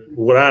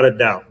 without a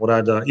doubt.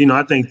 Without a doubt.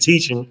 I think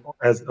teaching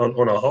as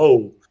on a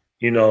whole,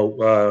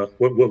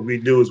 what we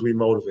do is we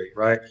motivate,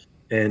 right?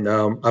 And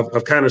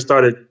I've kind of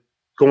started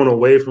going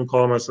away from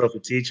calling myself a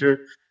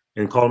teacher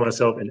and calling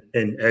myself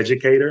an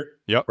educator,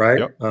 Yep, right?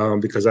 yep.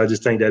 Because I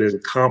just think that it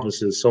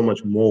accomplishes so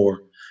much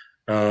more.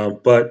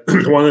 But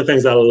one of the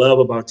things I love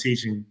about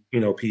teaching,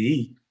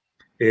 PE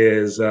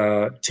is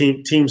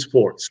team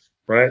sports,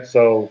 right?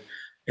 So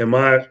in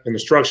the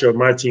structure of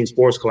my team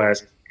sports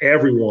class,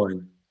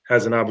 everyone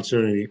has an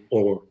opportunity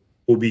or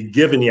will be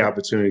given the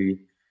opportunity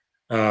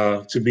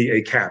to be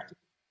a captain,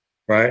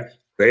 right?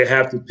 They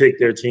have to pick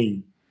their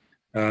team,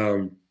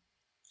 um,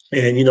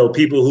 and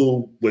people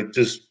who would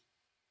just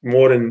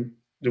more than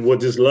would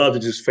just love to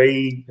just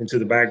fade into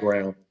the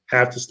background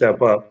have to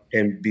step up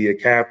and be a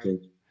captain.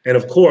 And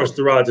of course,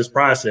 throughout this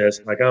process,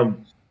 like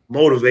I'm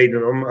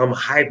motivating them, I'm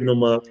hyping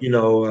them up. It's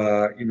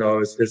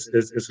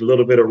a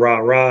little bit of rah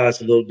rah, it's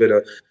a little bit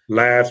of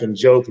laugh and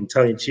joke and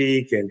tongue in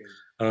cheek, and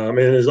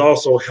it's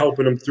also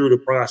helping them through the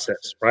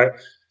process, right?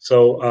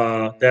 So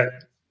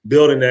that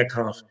building that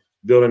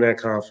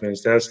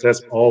confidence,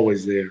 that's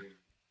always there.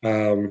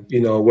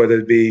 Whether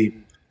it be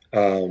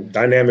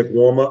dynamic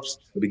warm ups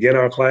to begin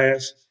our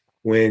class,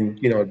 when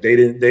they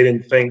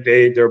didn't think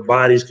their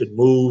bodies could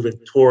move and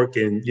torque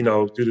and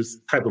do this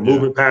type of Yeah.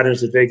 movement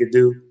patterns that they could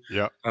do.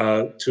 Yeah.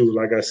 To,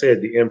 like I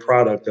said, the end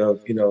product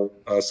of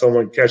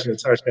someone catching a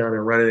touchdown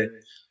and running it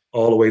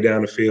all the way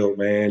down the field,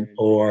 man,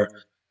 or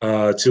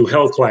to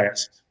health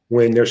class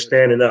when they're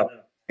standing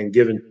up and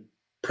giving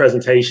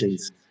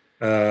presentations,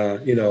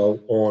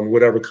 on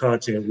whatever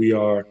content we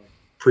are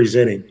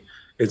presenting.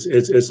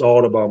 It's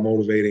all about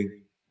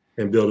motivating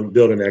and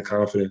building that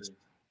confidence.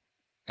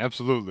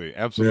 Absolutely,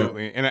 Yeah,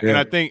 absolutely, and yeah,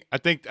 I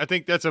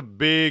think that's a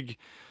big.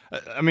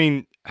 I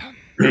mean,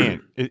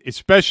 man,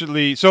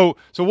 especially so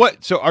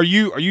are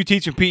you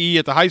teaching PE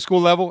at the high school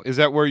level? Is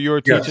that where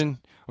you're yes, teaching?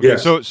 Okay,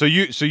 yes, so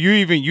you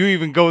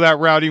even go that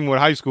route even with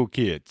high school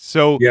kids.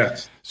 So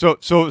yes. so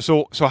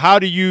how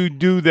do you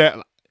do that?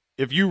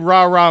 If you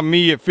rah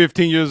me at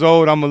 15 years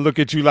old, I'm gonna look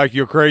at you like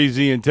you're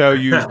crazy and tell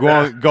you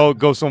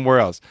go somewhere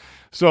else.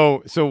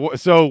 So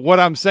what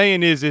I'm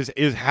saying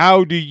is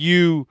how do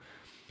you?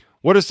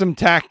 What are some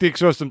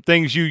tactics or some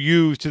things you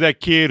use to that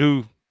kid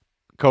who,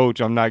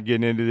 coach, I'm not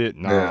getting into it.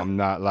 No, Yeah, I'm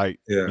not like,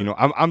 yeah,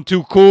 I'm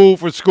too cool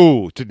for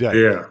school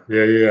today. yeah,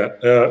 yeah,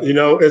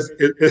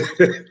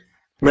 yeah.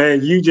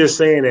 Man, you just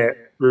saying that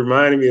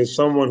reminded me of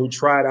someone who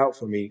tried out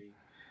for me.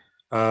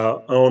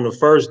 On the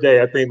first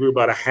day, I think we were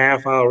about a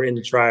half hour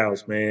into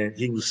trials, man.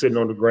 He was sitting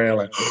on the ground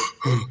like,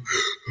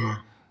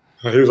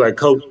 he was like,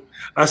 Coach,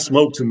 I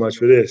smoke too much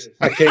for this.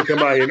 I can't come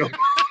out here.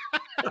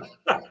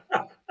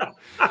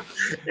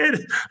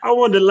 And I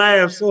wanted to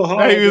laugh so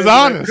hard. Hey, he was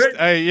Man, honest.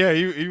 Hey, yeah,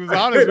 he was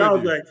honest I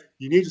with was you. like,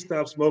 you need to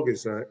stop smoking,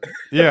 son.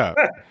 Yeah.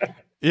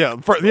 Yeah.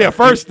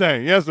 First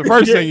thing. That's the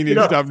first Yeah, thing you need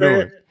to stop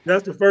doing.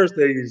 That's the first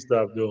thing you need to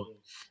stop doing.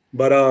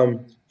 But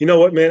you know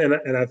what, man,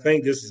 and I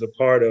think this is a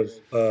part of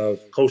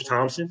Coach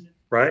Thompson,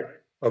 right?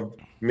 Of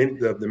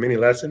the many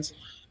lessons.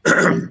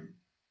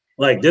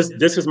 Like this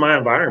is my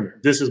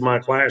environment. This is my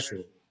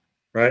classroom,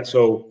 right?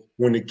 So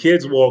when the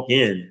kids walk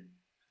in,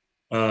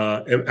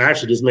 and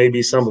actually this may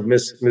be some of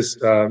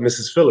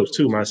Mrs. Phillips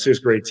too, my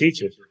sixth grade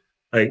teacher.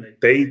 Like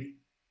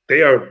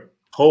they are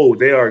told,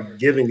 they are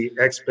giving the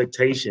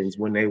expectations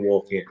when they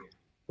walk in,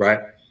 right?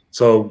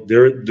 So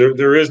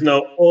there is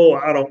no, oh,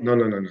 I don't, no.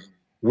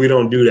 We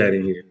don't do that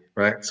in here,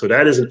 right? So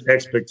that is an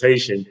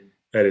expectation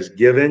that is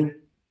given,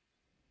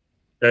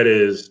 that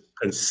is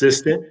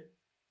consistent,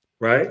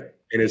 right?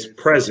 And it's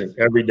present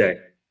every day.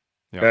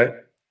 Yeah. Okay.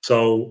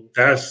 So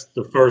that's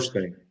the first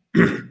thing.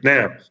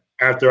 Now,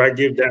 after I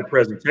give that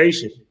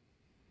presentation,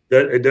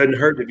 that it doesn't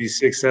hurt to be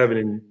 6'7"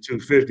 and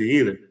 250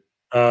 either.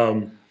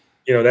 That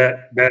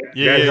helps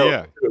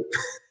Yeah. too.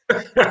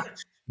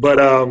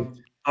 But I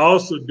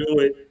also do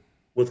it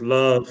with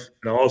love,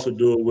 and I also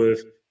do it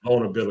with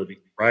vulnerability,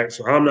 right?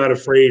 So I'm not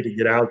afraid to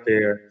get out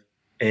there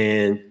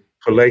and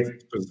for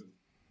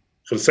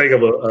the sake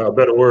of a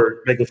better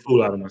word, make a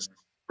fool out of myself,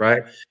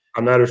 right?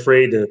 I'm not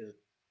afraid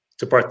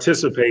to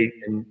participate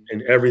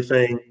in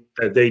everything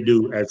that they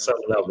do at some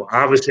level.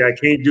 Obviously, I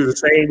can't do the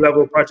same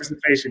level of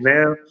participation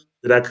now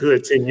that I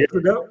could 10 years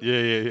ago,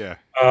 Yeah.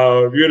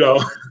 you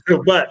know,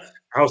 but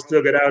I'll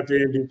still get out there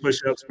and do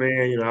push-ups,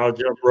 man. I'll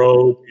jump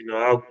rope.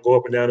 I'll go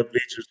up and down the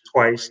bleachers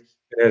twice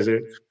as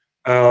it.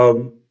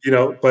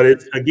 But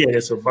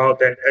it's about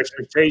that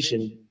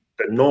expectation,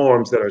 the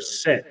norms that are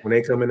set when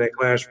they come in that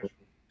classroom,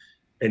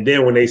 and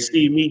then when they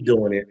see me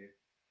doing it,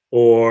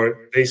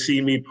 or they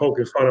see me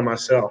poking fun of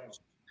myself,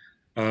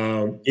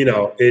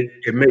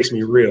 it makes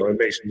me real. It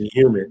makes me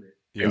human, and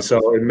Yeah.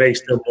 so it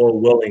makes them more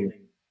willing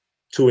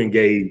to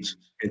engage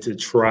and to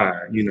try.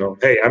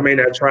 Hey, I may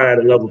not try at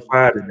a level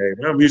 5 today,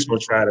 but I'm just gonna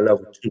try at a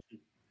level 2,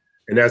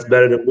 and that's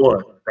better than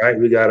 1, right?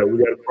 We gotta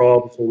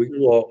crawl before we can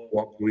walk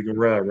before we can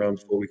run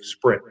before we can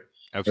sprint.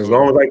 As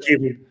long Absolutely. as I keep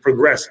them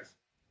progressing,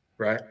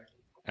 right?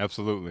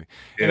 Absolutely.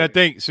 And Yeah, I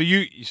think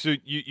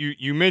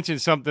you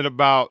mentioned something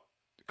about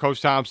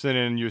Coach Thompson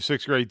and your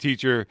sixth grade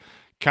teacher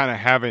kind of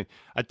having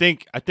I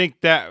think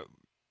that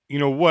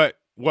what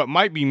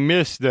might be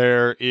missed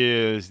there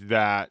is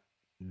that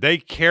they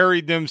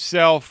carried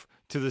themselves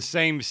to the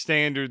same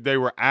standard they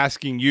were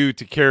asking you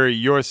to carry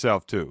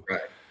yourself to.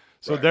 right,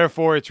 So right.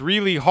 therefore, it's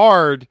really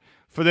hard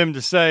for them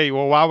to say,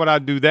 "Well, why would I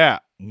do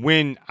that?"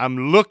 When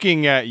I'm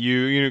looking at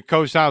you,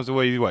 Coach Thompson,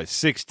 he's what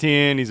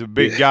 6'10", he's a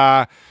big Yeah,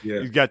 guy.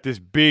 yeah, He's got this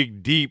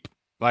big, deep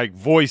like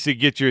voice that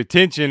gets your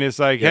attention. It's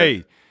like, yeah.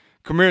 hey,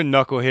 come here,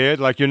 knucklehead.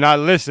 Like you're not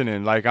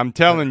listening. Like I'm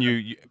telling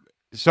you.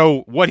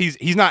 So what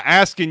he's not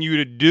asking you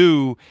to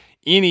do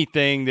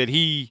anything that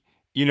he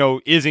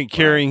isn't Right.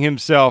 carrying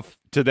himself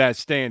to that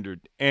standard.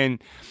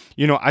 And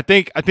I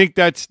think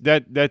that's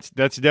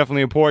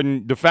definitely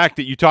important. The fact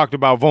that you talked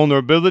about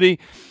vulnerability,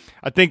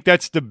 I think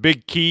that's the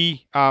big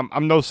key.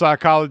 I'm no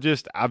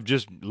psychologist. I've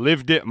just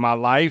lived it my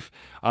life.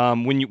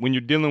 When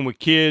you're dealing with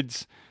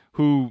kids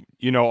who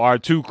are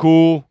too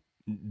cool,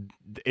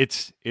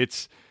 it's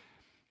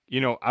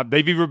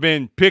they've either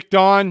been picked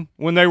on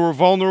when they were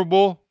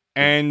vulnerable,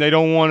 and they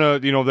don't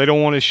want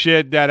to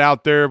shed that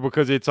out there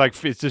because it's like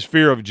it's this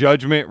fear of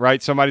judgment,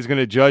 right? Somebody's going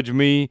to judge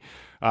me.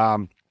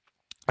 Um,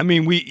 I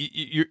mean,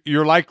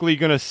 you're likely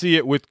going to see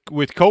it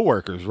with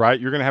coworkers, right?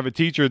 You're going to have a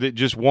teacher that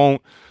just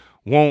won't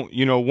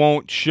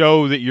won't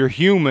show that you're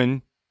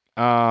human.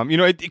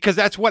 Because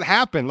that's what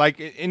happened.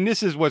 Like, and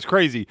this is what's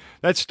crazy.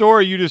 That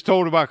story you just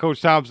told about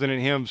Coach Thompson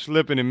and him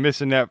slipping and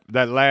missing that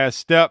last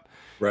step.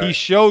 He Right.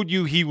 showed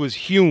you he was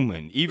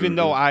human, even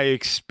though I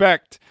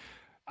expect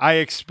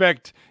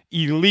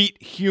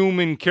elite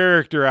human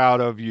character out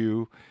of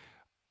you.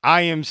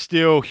 I am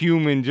still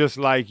human, just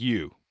like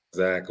you.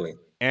 Exactly.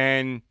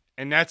 And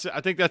I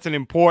think that's an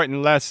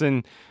important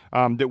lesson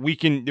that we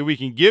can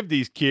give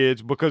these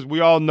kids, because we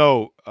all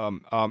know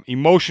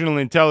emotional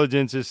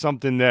intelligence is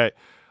something that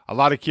a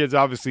lot of kids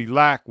obviously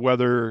lack,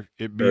 whether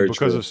it be Very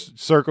because true. of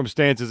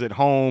circumstances at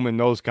home and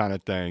those kind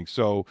of things.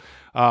 So,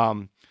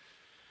 um,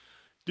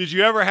 did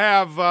you ever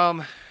have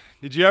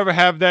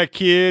that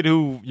kid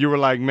who you were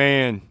like,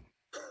 man,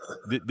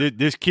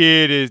 this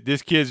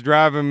kid's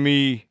driving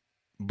me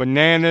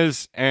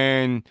bananas,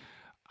 and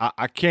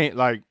I can't,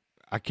 like,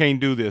 I can't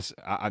do this.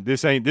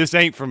 This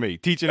ain't for me.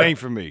 Teaching ain't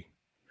for me.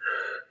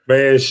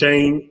 Man,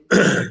 Shane,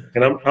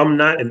 and I'm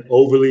not an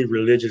overly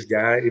religious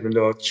guy, even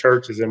though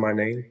church is in my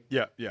name.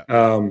 Yeah, yeah,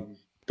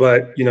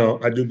 But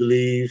I do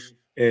believe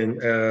in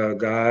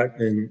God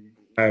and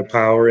higher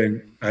power,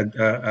 and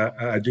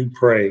I do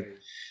pray.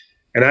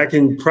 And I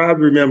can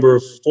probably remember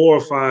 4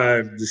 or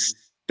 5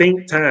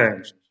 distinct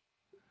times,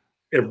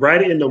 and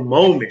right in the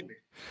moment,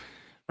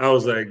 I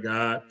was like,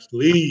 God,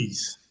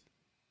 please,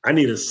 I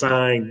need a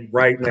sign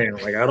right now.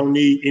 Like, I don't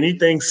need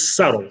anything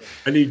subtle.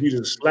 I need you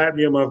to slap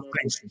me in my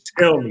face and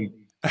tell me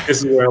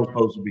this is where I'm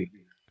supposed to be.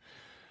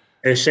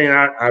 And Shane,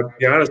 I'll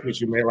be honest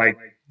with you, man, like,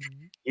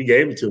 he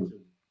gave it to me.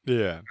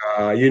 yeah.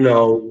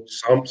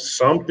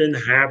 Something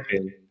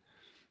happened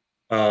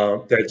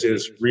that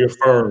just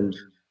reaffirmed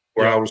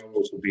where I Yep. was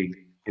supposed to be.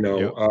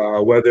 Yep.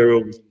 Whether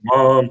it was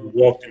mom who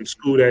walked into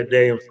school that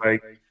day and was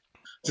like,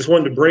 just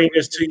wanted to bring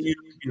this to you.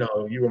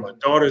 You were my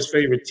daughter's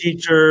favorite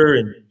teacher,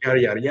 and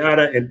yada yada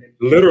yada. And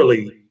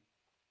literally,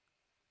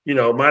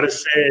 might have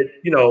said,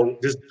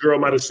 this girl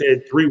might have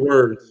said 3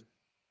 words,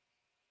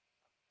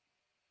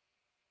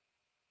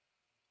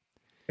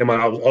 and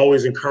I was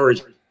always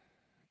encouraged,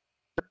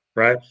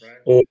 right?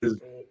 Or this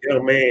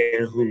young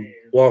man who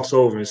walks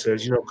over and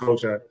says,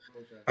 Coach,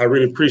 I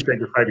really appreciate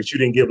the fact that you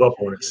didn't give up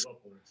on us,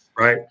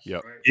 right?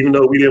 Yep. Even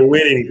though we didn't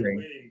win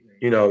anything,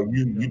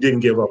 you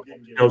didn't give up.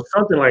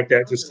 Something like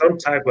that, just some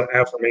type of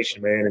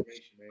affirmation, man.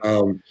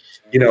 And,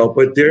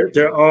 but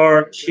there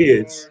are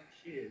kids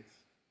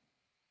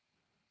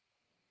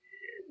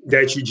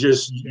that you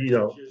just,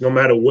 no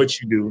matter what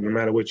you do, no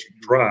matter what you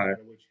try,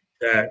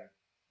 that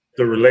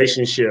the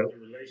relationship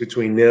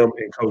between them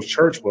and Coach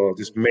Churchwell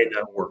just may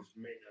not work,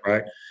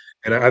 right?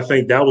 And I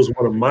think that was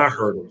one of my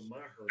hurdles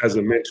as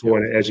a mentor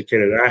and an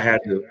educator that I had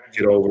to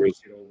get over,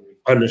 is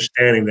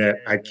understanding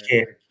that I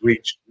can't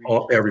reach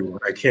everyone.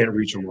 I can't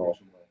reach them all.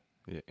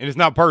 Yeah. And it's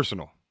not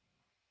personal.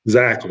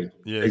 Exactly.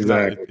 Yeah,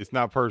 Exactly. it's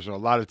not personal. A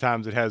lot of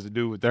times it has to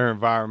do with their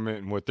environment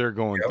and what they're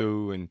going Yep.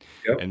 through, and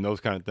Yep. and those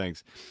kind of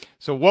things.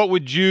 So what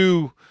would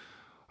you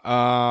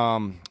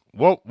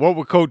what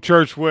would Coach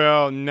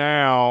Churchwell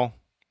now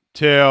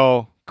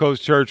tell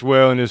Coach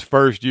Churchwell in his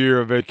first year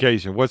of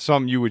education? What's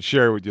something you would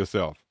share with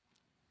yourself?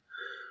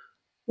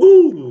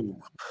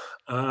 Woo.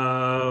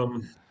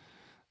 Um,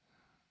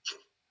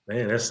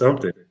 Man, that's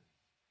something.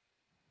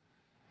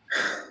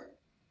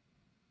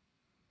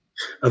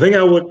 I think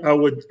I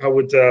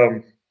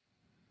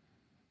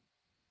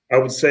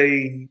would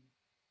say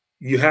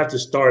you have to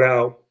start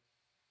out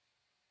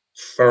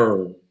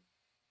firm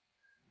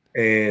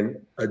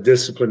and a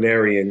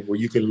disciplinarian where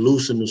you can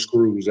loosen the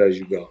screws as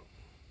you go.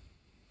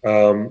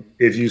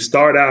 If you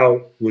start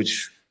out,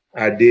 which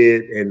I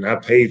did and I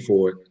paid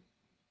for it,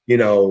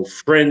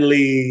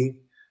 friendly,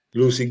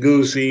 loosey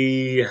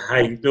goosey, how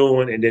you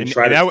doing, and then And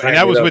try and to that, and that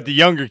tighten it was up. with the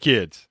younger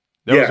kids.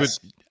 That was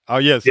with Yes, oh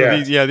yeah. So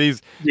yes,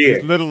 these yeah.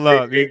 little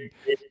They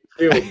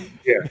killed me.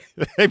 Yeah,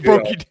 they you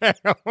broke know. you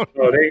down.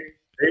 No, they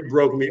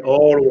broke me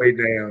all the way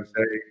down.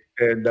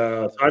 And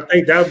so I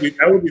think that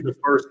would be the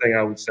first thing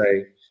I would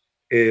say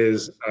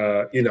is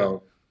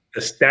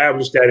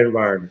establish that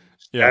environment,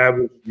 Yeah.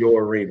 establish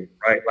your arena,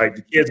 right? Like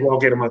the kids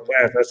walk into my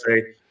class, I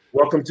say,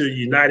 "Welcome to the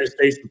United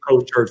States of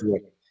Coach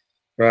Churchwell,"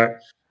 right?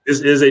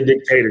 This is a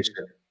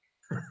dictatorship,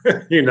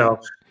 you know.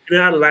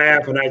 And I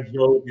laugh and I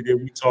joke and then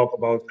we talk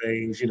about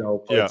things, Yeah.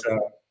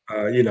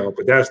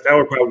 but that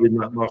would probably be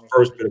my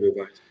first bit of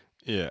advice.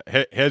 Yeah,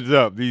 heads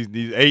up. These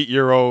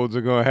 8-year-olds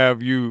are gonna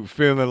have you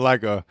feeling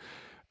like an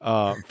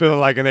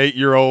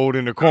 8-year-old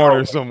in the Oh corner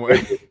my somewhere.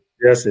 goodness.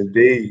 Yes,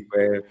 indeed,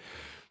 man.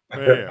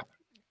 Man.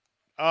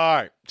 All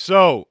right.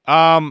 So,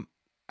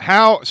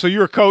 so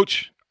you're a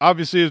coach.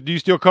 Obviously, do you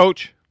still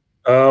coach?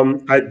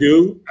 I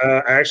do.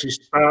 I actually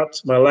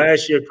stopped my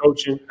last year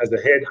coaching as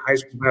a head high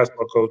school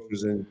basketball coach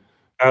was in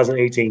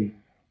 2018,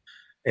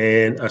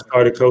 and I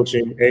started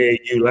coaching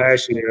AAU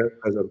last year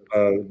as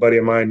a buddy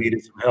of mine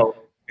needed some help,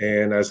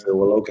 and I said,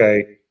 "Well,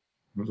 okay."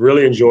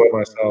 Really enjoyed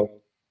myself,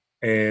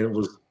 and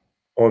was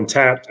on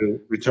tap to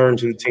return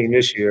to the team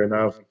this year. And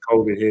now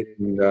COVID hit,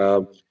 and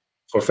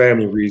for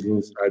family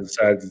reasons, I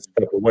decided to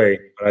step away.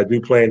 But I do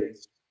plan to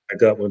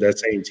pick up with that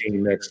same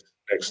team next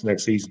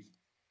season.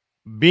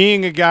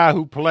 being a guy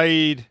who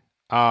played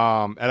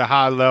at a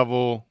high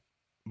level,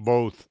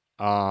 both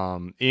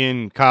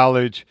in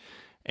college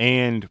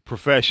and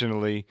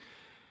professionally,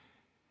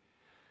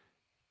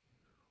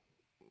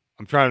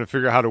 I'm trying to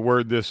figure out how to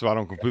word this so I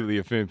don't completely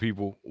offend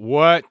people.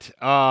 What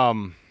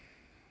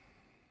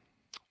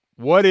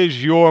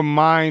is your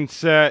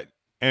mindset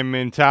and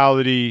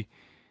mentality,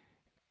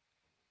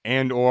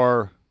 and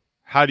or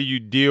how do you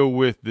deal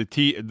with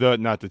the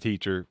not the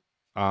teacher,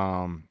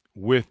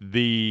 with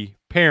the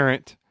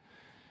parent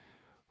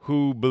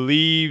who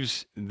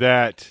believes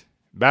that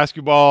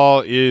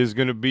basketball is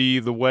going to be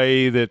the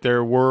way that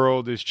their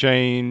world is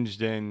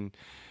changed, and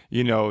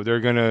they're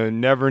going to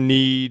never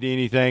need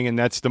anything, and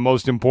that's the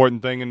most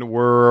important thing in the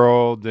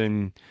world,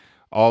 and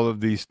all of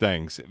these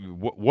things.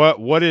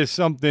 What is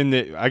something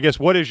that, I guess,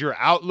 what is your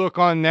outlook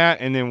on that,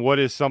 and then what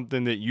is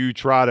something that you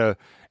try to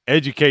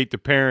educate the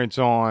parents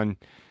on,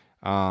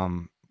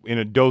 in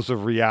a dose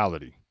of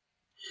reality?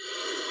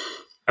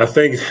 I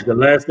think the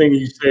last thing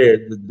you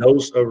said, the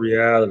dose of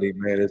reality,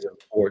 man, is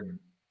important.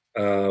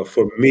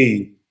 For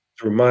me,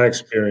 through my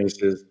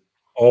experiences,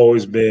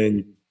 always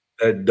been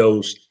that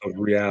dose of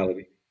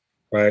reality,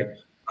 right?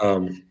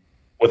 Um,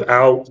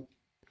 Without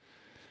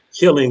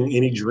killing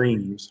any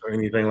dreams or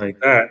anything like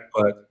that,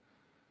 but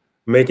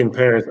making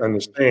parents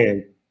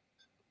understand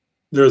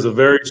there's a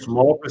very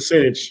small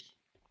percentage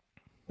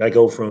that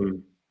go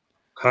from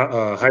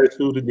high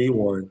school to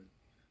D1,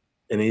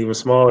 and an even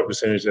smaller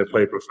percentage that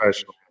play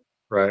professional,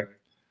 right?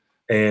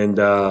 And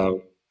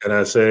and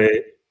I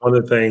say one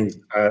of the things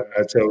I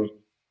tell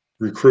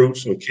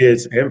recruits or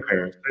kids and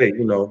parents, hey,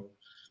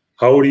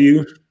 how old are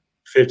you?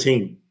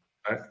 15.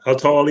 How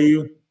tall are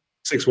you?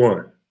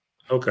 6'1".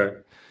 Okay.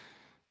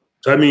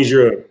 So that means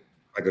you're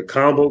like a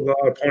combo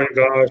guard, point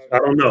guard. I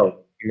don't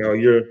know.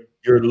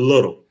 You're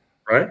little,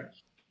 right?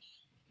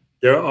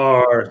 There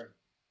are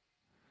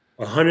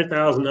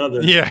 100,000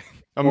 other Yeah,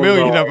 a point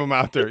million of guards, them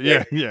out there.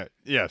 Yeah, yeah,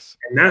 yes,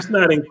 and that's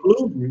not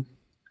including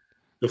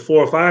the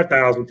 4 or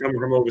 5,000 coming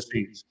from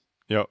overseas.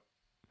 yep.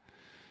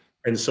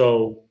 And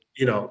so,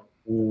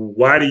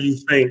 why do you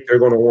think they're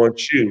going to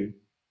want you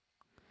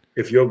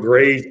if your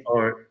grades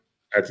aren't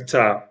at the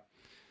top,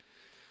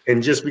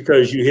 and just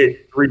because you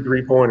hit 3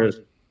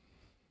 3-pointers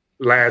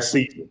last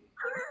season?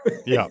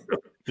 Yeah.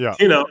 Yeah.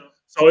 you know,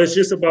 so it's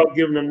just about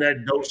giving them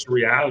that dose of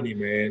reality,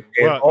 man.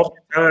 And Well,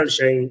 oftentimes,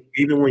 Shane,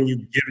 even when you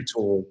give it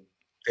to them,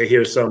 they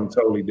hear something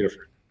totally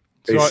different.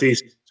 They so I, see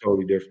something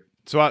totally different.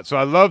 so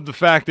I love the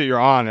fact that you're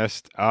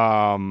honest.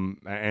 And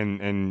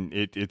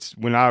it's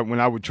when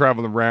I would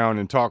travel around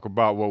and talk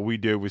about what we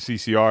did with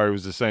CCR, it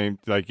was the same.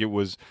 Like, it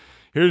was,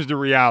 here's the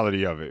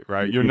reality of it,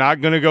 right? You're Mhm.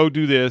 not gonna go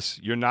do this.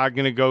 You're not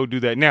gonna go do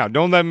that. Now,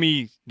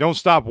 don't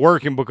stop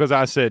working because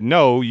I said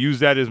no. Use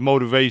that as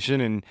motivation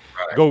and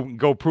Right,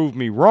 go prove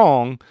me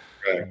wrong.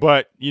 right.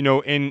 But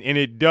and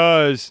it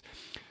does.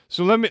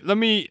 So let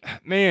me,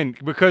 man,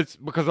 because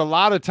a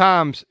lot of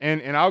times,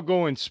 and I'll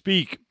go and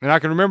speak, and I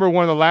can remember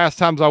one of the last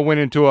times I went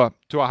into a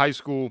high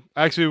school.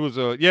 Actually, it was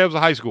a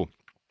high school.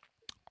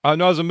 No, it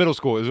was a middle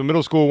school. It was a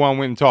middle school when I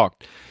went and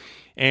talked,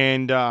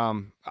 and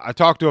I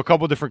talked to a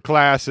couple different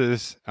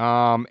classes,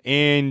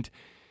 and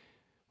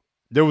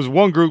there was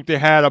one group that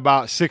had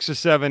about 6 or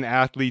 7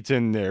 athletes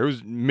in there. It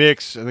was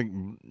mixed, I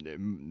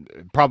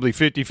think probably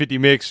 50-50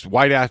 mixed,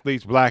 white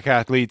athletes, black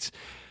athletes.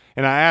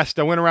 And I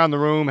went around the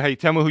room, hey,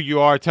 tell me who you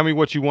are, tell me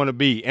what you want to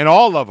be. And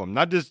all of them,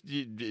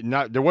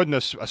 there wasn't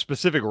a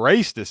specific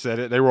race that said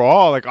it. They were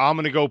all like, I'm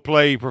going to go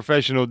play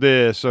professional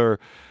this, or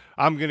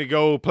I'm going to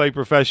go play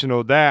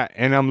professional that.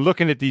 And I'm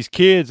looking at these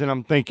kids and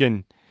I'm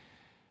thinking,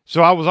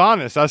 so I was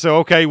honest. I said,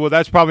 okay, well,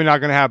 that's probably not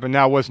going to happen.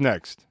 Now what's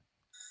next?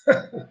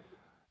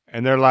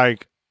 And they're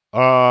like,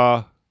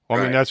 I mean,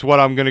 Right. that's what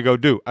I'm going to go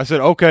do. I said,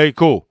 okay,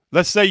 cool.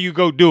 Let's say you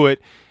go do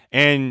it,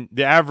 and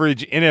the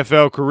average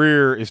NFL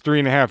career is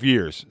 3.5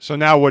 years. So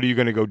now what are you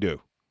going to go do?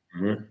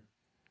 Mhm.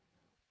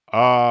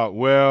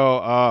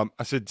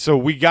 I said, so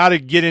we got to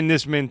get in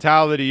this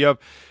mentality of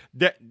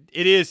that.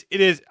 It is.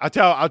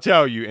 I'll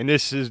tell you, and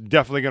this is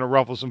definitely going to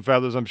ruffle some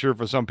feathers, I'm sure,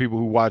 for some people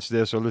who watch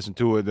this or listen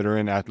to it that are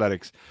in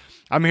athletics.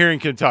 I'm here in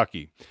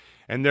Kentucky.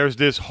 And there's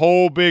this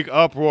whole big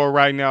uproar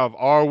right now of,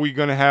 are we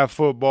going to have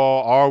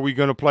football? Are we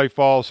going to play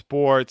fall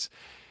sports?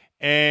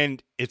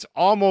 And it's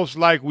almost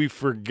like we've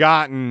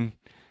forgotten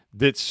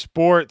that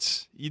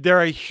sports,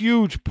 they're a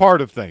huge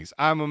part of things.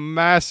 I'm a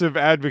massive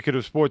advocate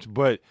of sports,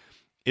 but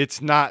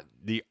it's not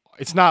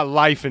it's not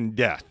life and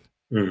death.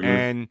 Mhm.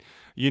 And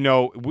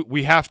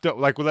we have to,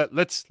 like,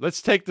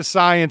 let's take the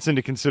science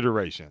into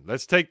consideration.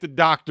 Let's take the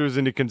doctors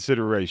into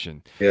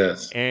consideration.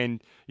 Yes.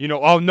 And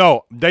oh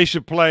no, they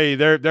should play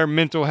their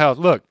mental health.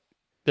 Look,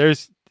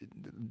 there's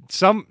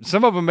some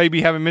of them may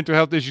be having mental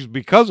health issues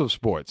because of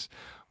sports,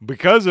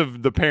 because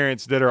of the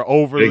parents that are Dig it.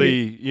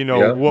 overly,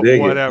 Yeah. Dig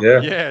it. whatever.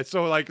 Yeah. Yeah,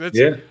 so like,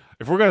 Yeah.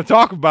 if we're going to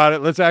talk about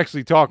it, let's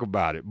actually talk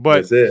about it.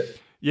 But That's it.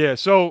 yeah,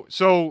 so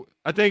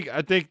I think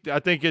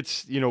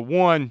it's,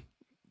 one,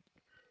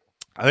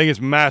 I think it's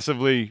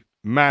massively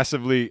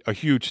a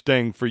huge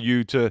thing for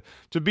you to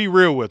be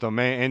real with them,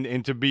 man,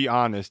 and to be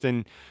honest.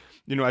 And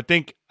I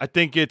think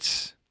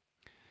it's,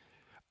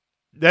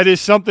 that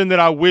is something that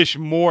I wish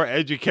more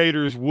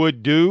educators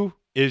would do,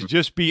 is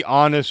just be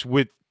honest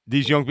with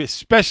these young people,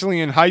 especially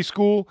in high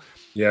school,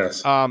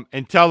 Yes.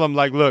 and tell them,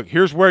 like, look,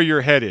 here's where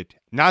you're headed.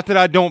 Not that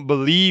I don't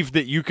believe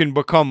that you can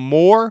become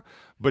more,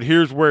 but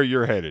here's where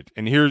you're headed,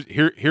 and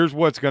here's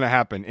what's going to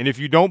happen. And if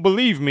you don't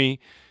believe me,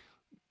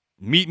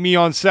 meet me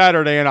on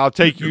Saturday, and I'll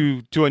take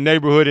you to a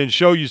neighborhood and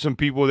show you some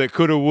people that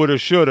coulda, woulda,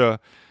 shoulda.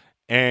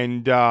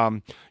 And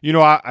I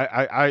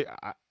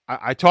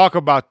talk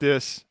about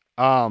this.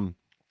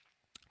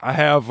 I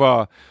have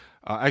I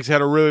actually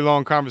had a really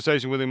long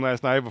conversation with him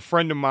last night. I have a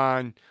friend of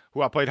mine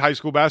who I played high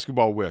school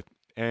basketball with,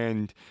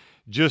 and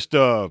just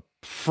a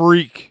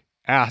freak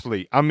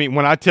athlete. I mean,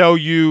 when I tell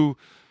you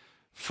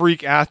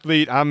freak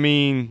athlete, I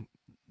mean,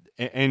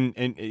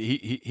 and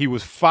he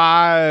was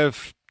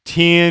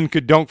 5'10",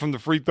 could dunk from the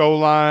free throw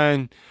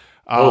line.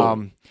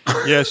 Oh.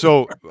 Yeah,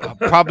 so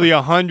probably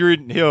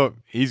 100.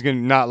 He's gonna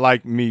not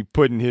like me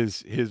putting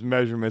his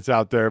measurements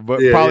out there,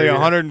 but Yeah, probably yeah,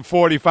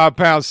 145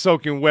 pounds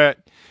soaking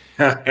wet,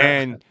 yeah.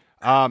 and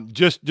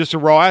just a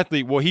raw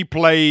athlete. Well, he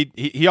played.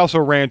 He also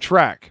ran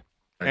track,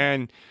 Right.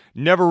 and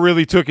never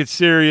really took it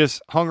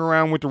serious. Hung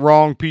around with the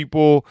wrong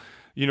people.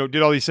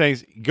 Did all these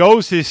things.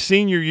 Goes his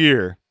senior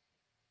year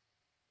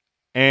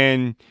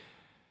and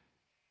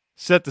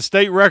set the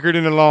state record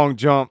in the long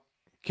jump.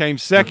 Came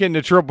second in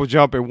the triple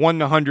jump and won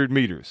the 100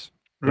 meters.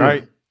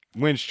 Right,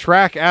 Mm. wins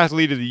track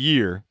athlete of the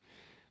year,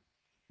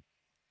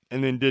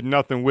 and then did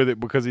nothing with it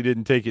because he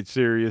didn't take it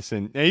serious.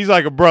 And he's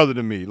like a brother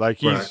to me.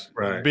 Like, Right, he's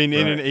right, been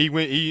in, and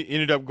right. he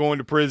ended up going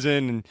to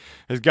prison and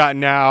has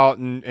gotten out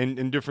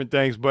and different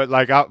things. But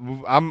like,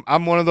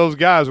 I'm one of those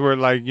guys where,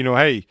 like,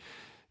 hey,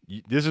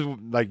 this is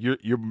like,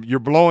 you're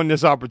blowing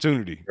this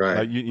opportunity.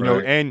 Right,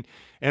 Like, right.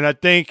 and I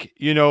think,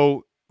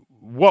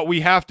 what we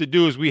have to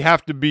do is we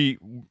have to be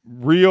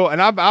real. And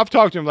I've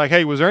talked to him, like,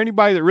 hey, was there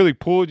anybody that really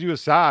pulled you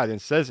aside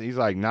and says, he's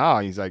like,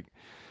 nah, he's like,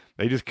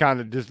 they just kind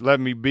of just let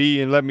me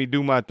be and let me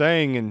do my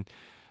thing. And,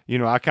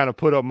 I kind of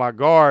put up my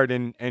guard,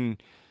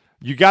 and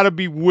you got to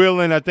be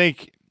willing. I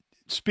think,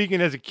 speaking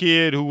as a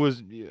kid who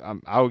was,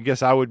 I would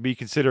guess I would be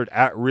considered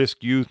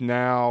at-risk youth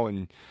now.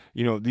 And,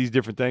 these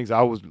different things,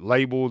 I was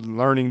labeled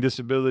learning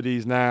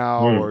disabilities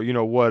now, or,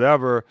 Mm.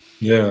 whatever,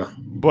 Yeah.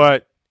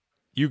 but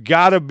you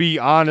got to be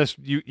honest.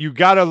 You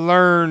got to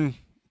learn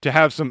to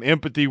have some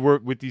empathy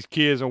with these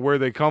kids and where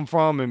they come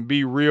from, and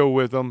be real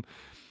with them,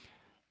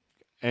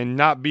 and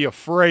not be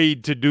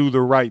afraid to do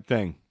the right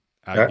thing,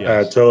 I I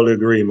guess. totally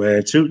agree,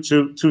 man. Two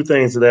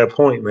things to that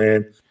point,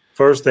 man.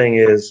 First thing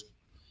is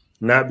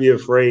not be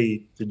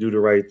afraid to do the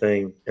right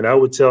thing. And I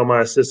would tell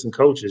my assistant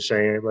coaches,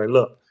 Shane, like,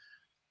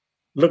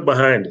 look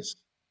behind us,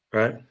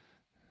 right?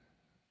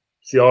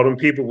 See all them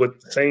people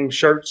with the same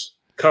shirts,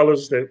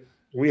 colors that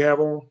we have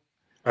on?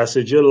 I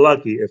said, you're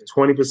lucky if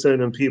 20% of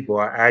them people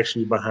are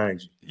actually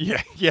behind you.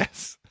 Yeah.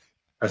 Yes.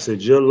 I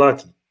said, you're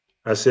lucky.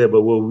 I said,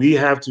 but what we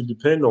have to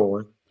depend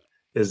on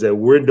is that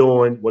we're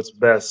doing what's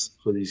best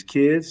for these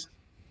kids.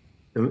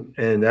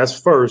 And that's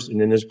first, and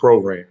then this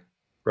program,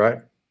 right?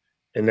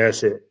 And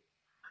that's it.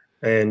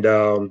 And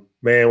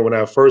man, when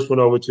I first went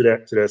over to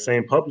that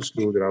same public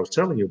school that I was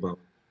telling you about,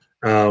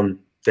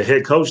 the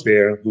head coach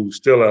there, who's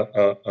still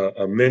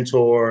a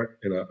mentor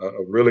and a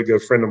really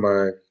good friend of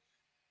mine,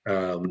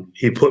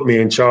 he put me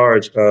in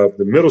charge of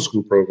the middle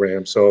school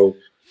program. So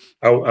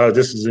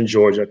this is in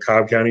Georgia,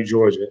 Cobb County,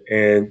 Georgia,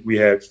 and we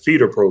had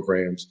feeder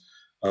programs.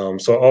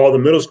 So all the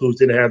middle schools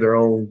didn't have their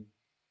own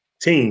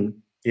team.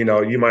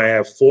 You might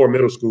have 4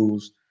 middle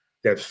schools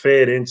that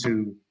fed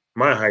into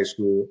my high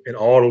school, and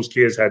all those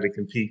kids had to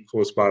compete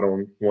for a spot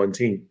on one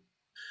team.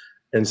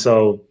 And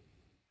so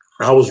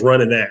I was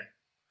running that.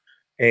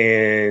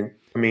 And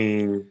I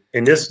mean,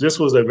 and this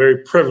was a very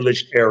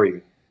privileged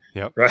area,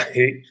 Yep.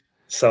 right?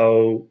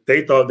 So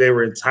they thought they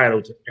were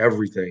entitled to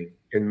everything.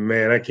 And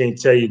man, I can't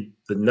tell you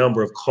the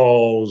number of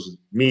calls,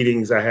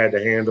 meetings I had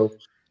to handle.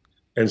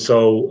 And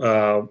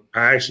so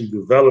I actually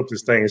developed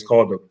this thing. It's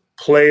called the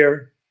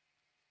Player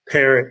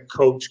Parent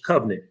Coach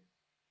Covenant,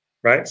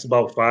 right? It's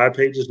about 5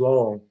 pages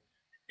long.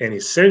 And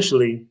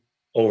essentially,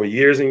 over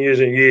years and years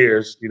and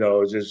years,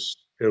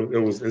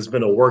 it's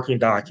been a working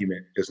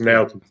document. It's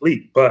now Yep.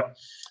 complete, but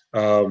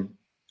um,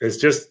 it's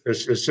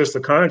just a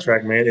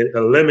contract, man. It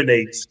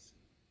eliminates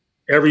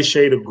every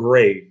shade of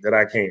gray that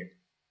I can.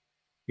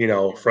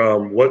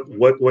 From what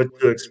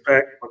to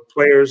expect, what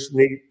players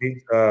need,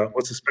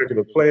 what's expected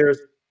of players,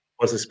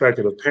 what's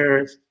expected of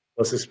parents,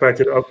 what's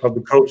expected of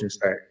the coaching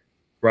staff,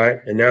 right?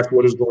 And that's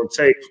what it's going to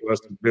take for us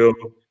to build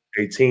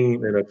a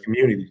team and a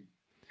community.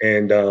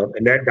 And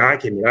that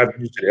document, I've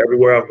used it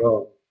everywhere I've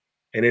gone,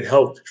 and it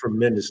helped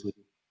tremendously.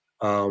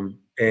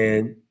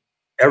 And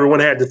everyone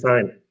had to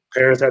sign it.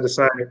 Parents had to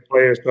sign it,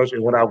 players, coaches.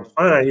 And what I would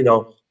find,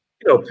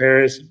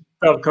 parents,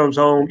 stuff comes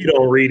home, you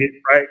don't read it,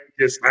 right?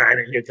 Just sign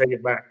it here, take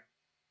it back.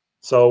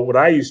 So what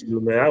I used to do,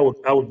 man,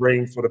 I would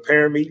bring for the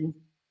parent meeting,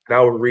 and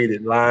I would read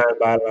it line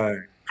by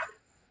line,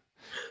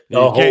 You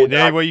the whole can't.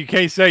 document. Well, you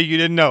can't say you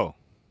didn't know.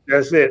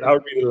 That's it. I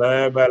would read it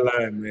line by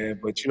line, man.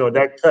 But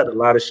that cut a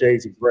lot of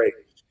shades of gray,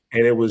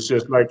 and it was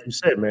just like you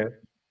said, man.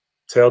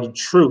 Tell the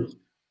truth.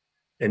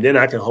 and then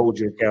I can hold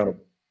you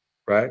accountable,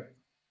 right?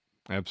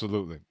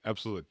 Absolutely,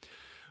 absolutely.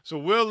 So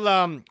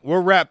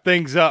we'll wrap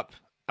things up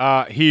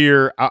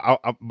here.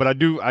 But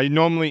I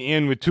normally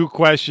end with two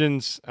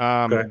questions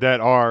Okay. that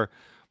are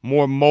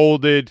more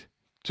molded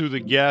to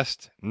the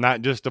guest,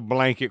 not just a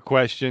blanket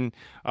question.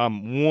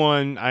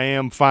 One I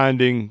am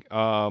finding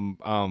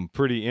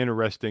pretty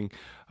interesting,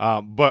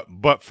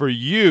 but for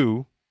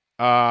you,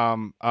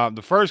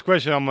 the first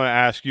question I'm going to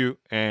ask you,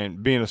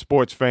 and being a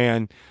sports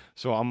fan,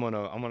 so I'm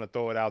gonna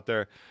throw it out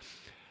there.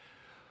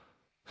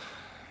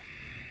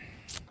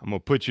 I'm gonna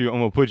put you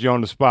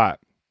on the spot.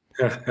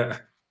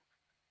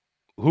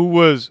 Who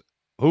was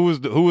who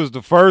was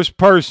the first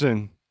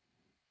person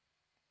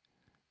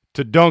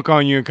to dunk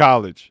on you in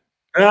college?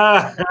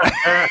 Hey,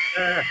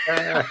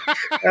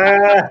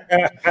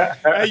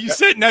 you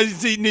said now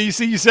you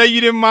see you say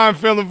you didn't mind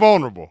feeling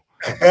vulnerable.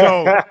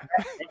 So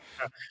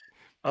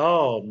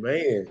oh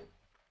man.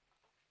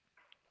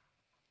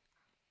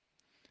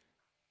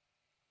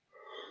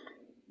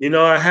 You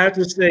know, I had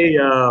to say,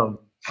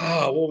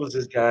 what was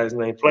this guy's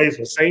name? Played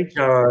for St.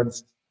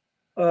 John's.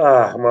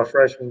 My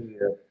freshman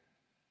year.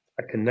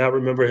 I cannot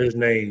remember his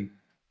name.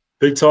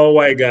 Big tall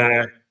white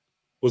guy,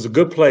 was a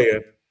good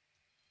player.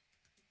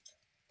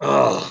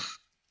 Oh,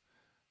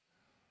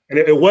 and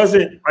it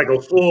wasn't like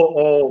a full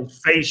on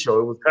facial.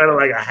 It was kind of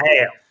like a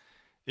half,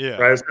 yeah,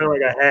 right? It's kind of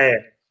like a half.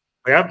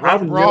 Like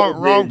I've never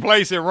wrong been,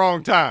 place at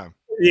wrong time.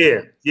 yeah,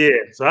 yeah.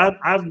 So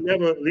I've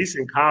never, at least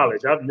in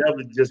college, I've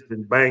never just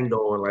been banged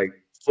on like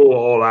full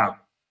all out.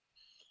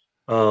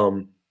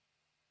 Um,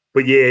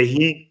 but yeah,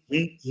 he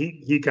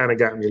kind of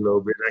got me a little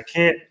bit. I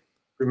can't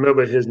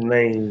remember his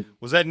name.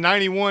 Was that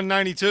 91,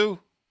 92?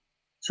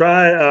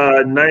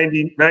 Try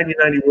 90,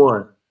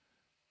 91.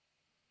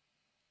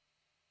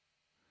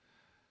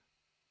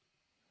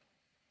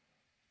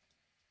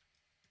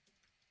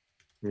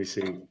 Let me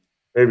see.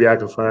 Maybe I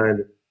can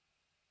find it.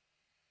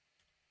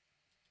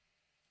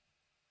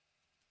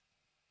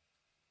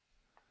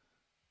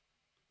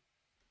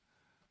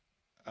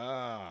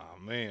 Ah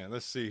man,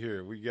 let's see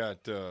here. We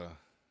got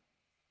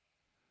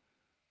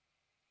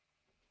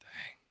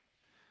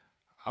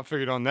I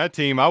figured on that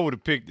team I would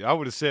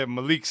have said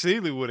Malik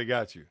Sealy would have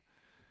got you.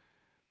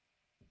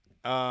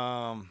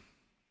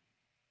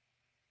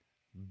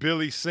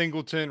 Billy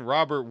Singleton,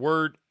 Robert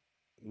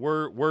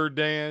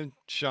Wordan,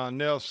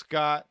 Chanel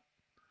Scott,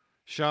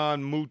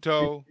 Sean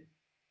Muto.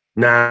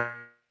 Nah.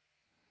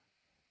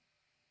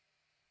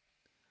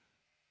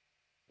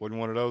 Wasn't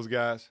one of those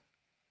guys.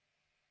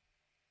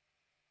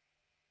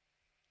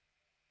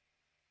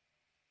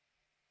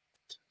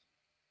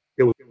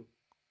 It was,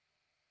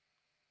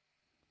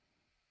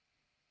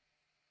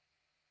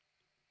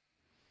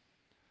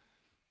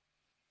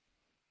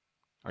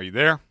 Are you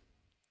there? I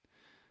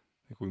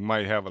think we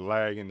might have a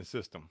lag in the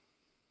system.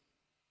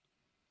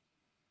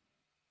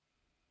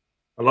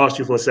 I lost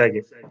you for a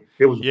second.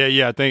 It was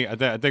Yeah. I think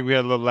we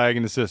had a little lag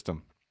in the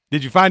system.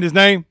 Did you find his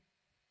name?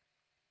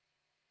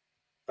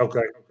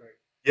 okay.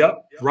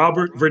 Yep.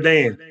 Robert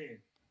Verdan.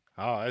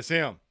 Oh, that's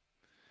him.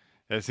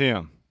 That's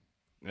him.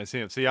 That's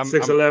him. See, I'm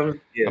 6'11".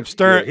 Yeah. I'm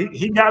stirring. Yeah.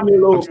 He got me a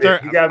little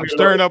bit. He got me I'm a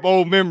stirring little up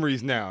old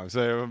memories now.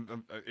 So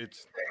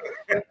it's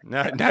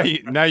now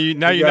you're not me a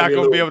going to be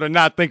little. able to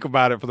not think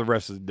about it for the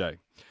rest of the day.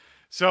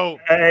 So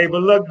Hey,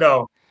 but look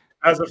though,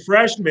 as a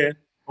freshman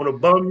on a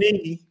bum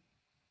knee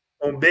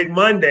on Big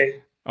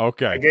Monday, I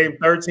okay. gave him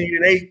 13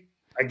 and 8.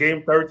 I gave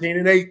him 13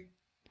 and 8.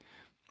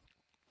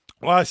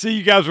 Well, I see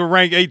you guys were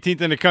ranked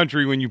 18th in the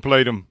country when you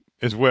played them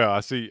as well.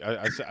 I see.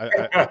 I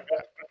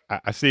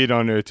see it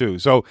on there too.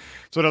 So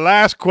the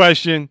last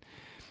question,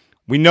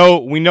 we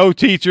know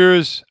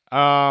teachers.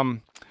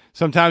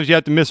 Sometimes you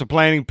have to miss a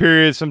planning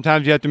period.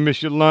 Sometimes you have to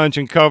miss your lunch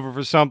and cover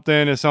for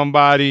something or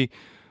somebody.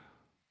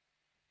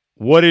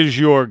 What is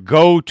your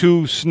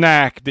go-to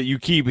snack that you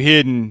keep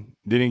hidden?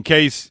 That in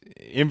case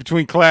in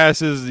between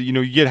classes, you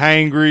get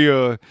hangry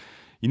or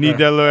you need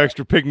that little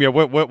extra pick me up.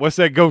 What's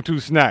that go-to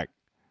snack?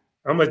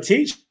 I'm a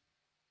teacher.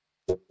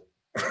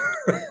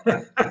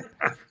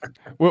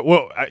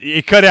 Well,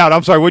 it cut out.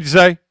 I'm sorry. What'd you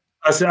say?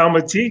 I said I'm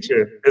a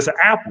teacher. It's an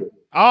apple.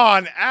 Oh,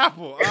 an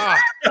apple.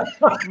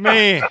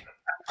 Man.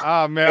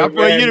 Oh man.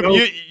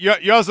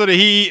 You're also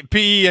the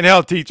PE and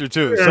health teacher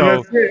too. Yeah,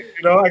 So that's it.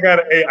 I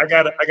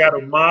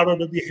gotta model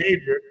the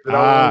behavior that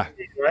I want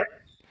to see, right?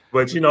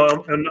 But I'm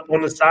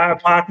on the side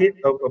pocket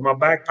of my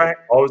backpack,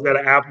 always got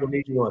an apple in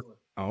each one.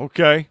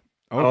 Okay.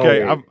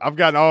 Always. I've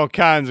gotten all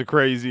kinds of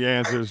crazy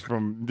answers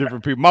from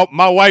different people.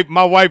 My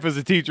wife is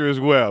a teacher as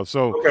well.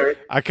 So Okay.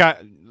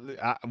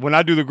 when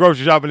I do the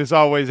grocery shopping, it's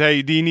always,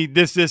 hey, do you need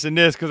this, and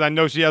this? Because I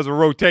know she has a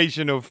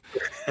rotation of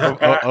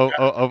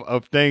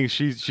things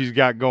she's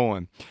got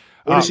going.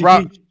 What does she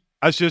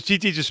teach? She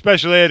teaches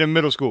special ed in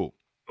middle school.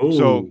 Ooh,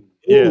 So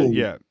man.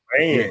 yeah.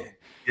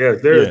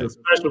 Yes, there is a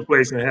special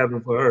place in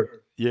heaven for her.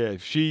 Yeah,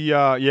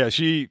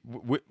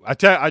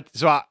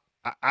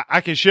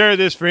 I can share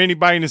this for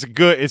anybody, and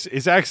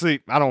it's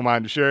actually, I don't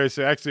mind to share. It's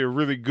actually a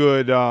really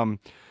good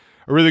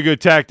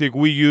tactic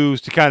we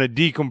use to kind of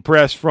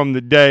decompress from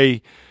the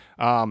day.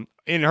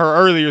 In her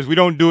early years, we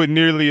don't do it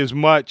nearly as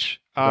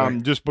much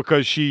Right. just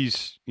because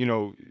she's,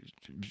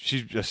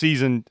 she's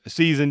seasoned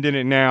in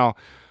it now.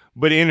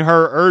 But in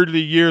her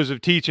early years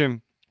of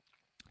teaching,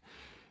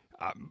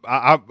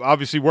 I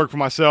obviously work for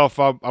myself.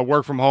 I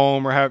work from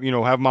home or have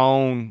my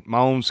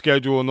own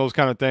schedule and those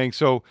kind of things.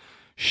 So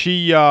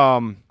she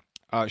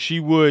she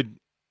would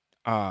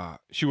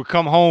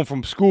come home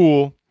from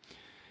school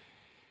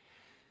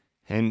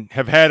and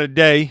have had a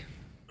day,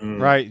 Mm.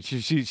 right?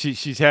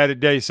 She's had a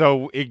day.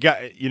 So it got,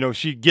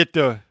 she get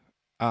the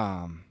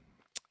um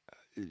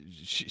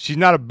she's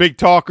not a big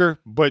talker,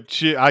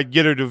 but I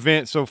get her to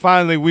vent. So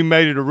finally, we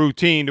made it a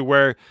routine to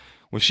where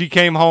when she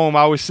came home,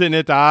 I was sitting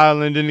at the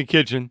island in the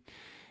kitchen,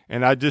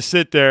 and I just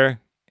sit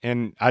there,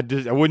 and I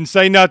wouldn't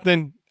say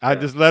nothing. I Yeah.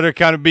 just let her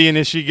kind of be, and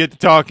then she get to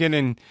talking,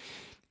 and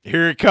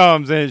here it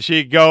comes, and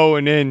she'd go,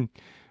 and then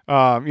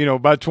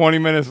about 20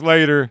 minutes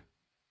later,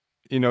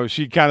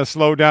 she kind of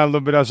slowed down a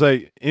little bit. I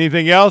say,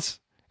 anything else?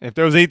 If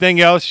there was anything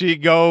else,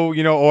 she'd go,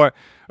 or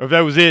if that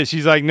was it,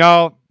 she's like,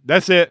 no,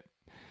 that's it.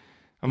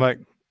 I'm like,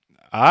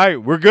 all right,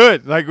 we're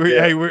good. Like,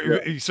 Yeah. hey,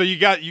 Yeah. so you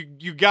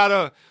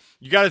gotta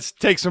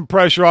take some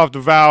pressure off the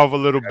valve a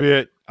little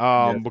bit,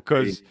 Yes, indeed.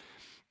 because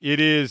it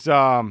is,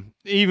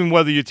 even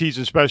whether you're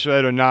teaching special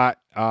ed or not.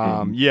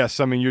 Mhm. Yes,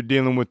 I mean you're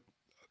dealing with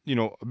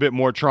a bit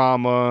more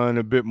trauma and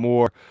a bit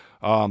more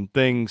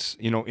things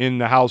in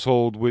the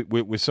household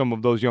with some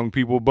of those young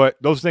people, but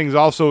those things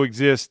also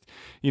exist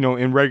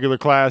in regular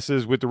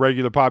classes with the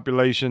regular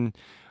population,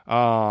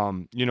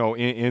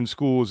 in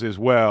schools as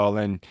well.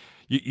 And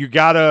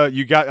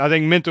I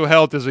think mental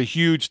health is a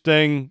huge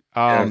thing.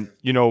 Yes.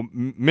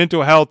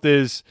 Mental health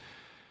is,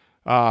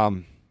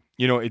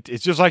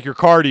 it's just like your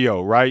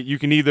cardio, right? You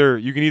can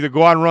either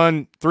go out and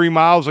run 3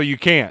 miles or you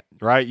can't,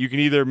 right? You can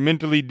either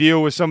mentally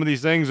deal with some of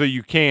these things or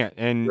you can't.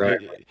 And Right.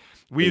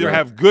 we either Exactly.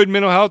 have good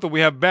mental health or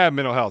we have bad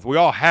mental health. We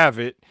all have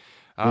it.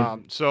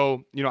 Mhm.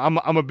 So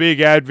I'm a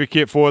big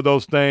advocate for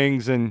those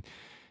things, and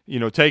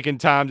taking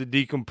time to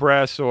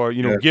decompress, or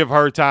Yes. give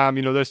her time.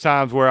 There's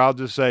times where I'll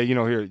just say,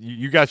 here,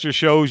 you got your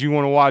shows you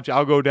want to watch.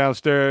 I'll go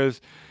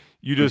downstairs.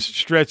 You Mhm. just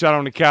stretch out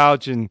on the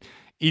couch and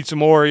eat some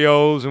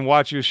Oreos and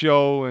watch your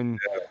show, and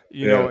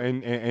Yeah.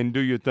 and do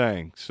your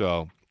thing.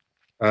 So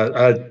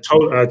I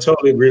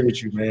totally agree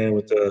with you, man,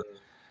 with the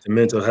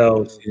mental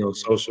health,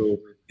 social,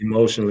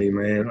 emotionally,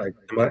 man. Like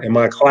in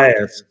my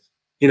class,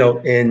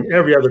 in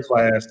every other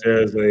class,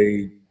 there's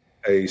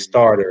a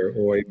starter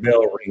or a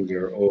bell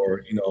ringer,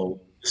 or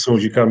as soon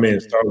as you come in,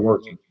 start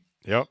working.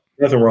 yep,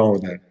 Nothing wrong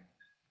with that.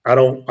 I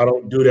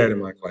don't do that in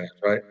my class,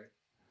 right?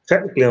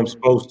 Technically, I'm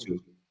supposed to,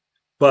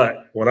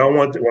 but when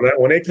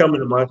they come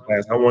into my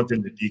class, I want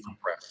them to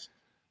decompress,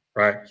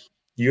 right?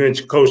 You in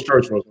Coach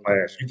Churchwell's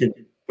class,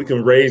 we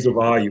can raise the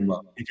volume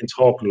up. You can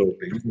talk a little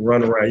bit. You can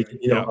run around. You can,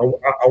 yep.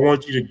 I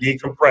want you to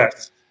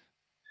decompress.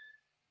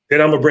 Then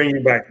I'm gonna bring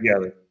you back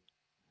together.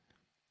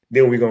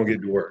 Then we're gonna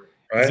get to work,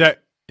 Is right?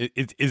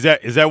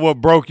 that is that what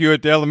broke you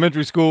at the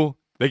elementary school?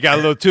 They got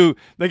a little too.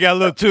 They got a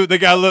little too. They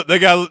got a little. They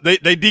got. They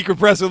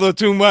decompress a little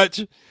too much.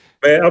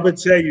 Man, I'm gonna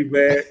tell you,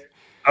 man.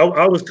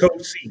 I was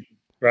Coach C,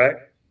 right?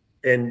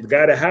 And the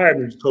guy that hired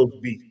me was Coach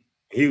B.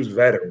 He was a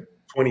veteran,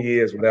 20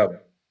 years,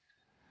 whatever.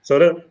 So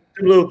them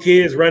little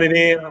kids running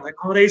in, I'm like,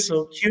 oh, they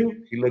so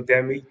cute. He looked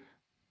at me.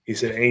 He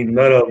said, ain't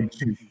none of them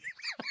cute.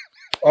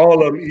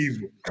 All of them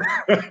evil,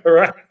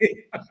 right?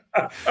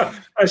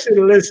 I should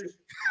have listened.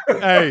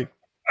 Hey,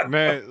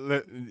 man,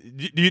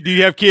 do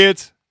you have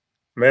kids?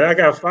 Man, I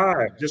got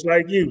five, just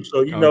like you.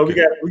 So we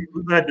Okay. we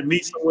got to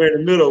meet somewhere in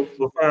the middle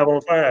for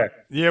 5-on-5.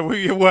 Yeah,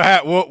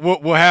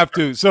 we'll have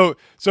to. So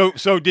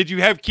did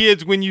you have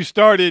kids when you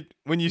started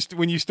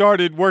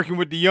working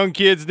with the young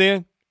kids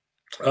then?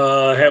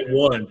 I had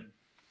one,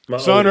 my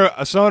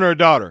oldest Son or a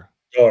daughter?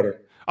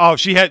 daughter. Oh,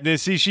 she had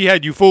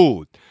you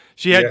fooled.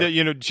 She had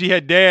Yeah. she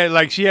had dad,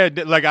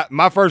 like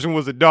my first one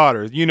was a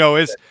daughter.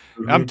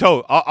 I'm Hmm.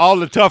 told all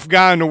the tough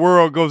guy in the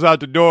world goes out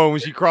the door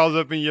when she crawls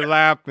up in your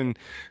lap and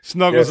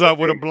snuggles Yes, up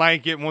with a indeed.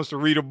 blanket, wants to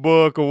read a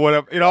book or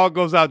whatever. It all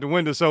goes out the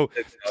window. It's So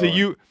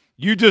gone.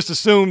 you just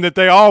assumed that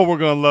they all were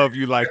gonna love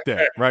you like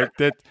that, right?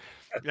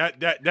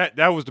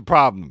 That was the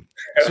problem.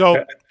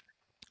 So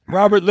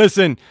Robert,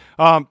 listen,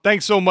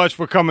 thanks so much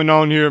for coming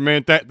on here,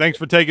 man. Thanks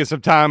for taking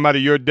some time out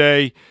of your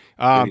day,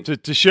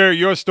 to share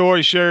your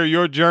story, share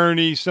your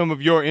journey, some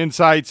of your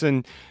insights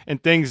and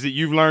things that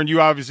you've learned.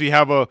 You obviously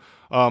have a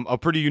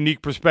pretty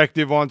unique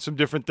perspective on some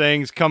different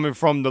things coming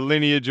from the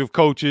lineage of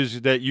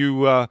coaches that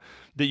you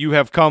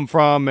have come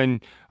from,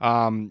 and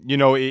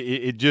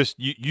it just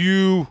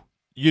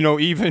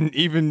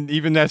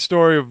even that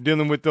story of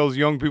dealing with those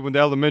young people in the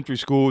elementary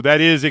school,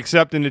 that is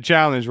accepting the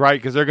challenge, right?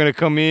 Because they're going to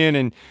come in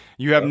and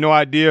you have Yep. no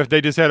idea if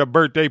they just had a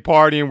birthday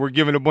party and were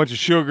given a bunch of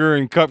sugar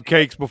and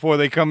cupcakes before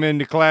they come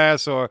into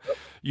class, or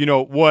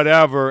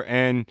whatever.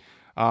 And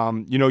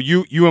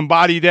you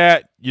embody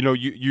that.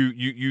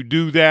 You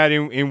do that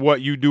in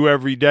what you do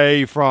every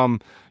day, from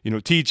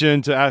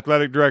teaching to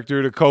athletic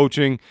director to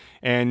coaching.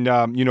 And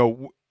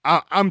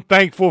I'm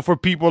thankful for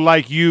people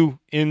like you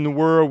in the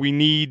world. We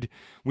need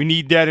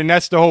that, and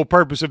that's the whole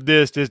purpose of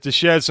this, is to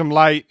shed some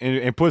light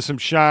and put some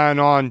shine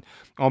on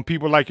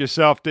people like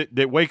yourself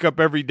that wake up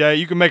every day.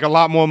 You can make a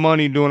lot more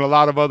money doing a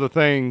lot of other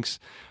things,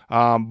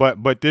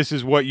 but this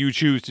is what you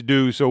choose to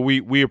do. So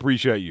we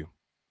appreciate you.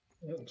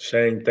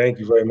 Shane, thank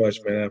you very much,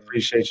 man. I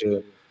appreciate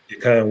your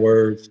kind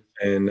words,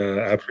 and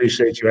I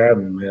appreciate you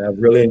having me, man. I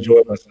really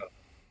enjoyed myself.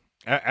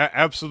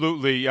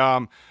 Absolutely.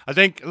 I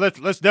think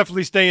let's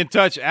definitely stay in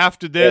touch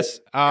after this.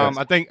 Yes.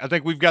 I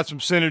think we've got some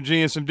synergy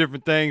and some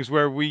different things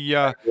where we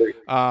I agree.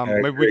 I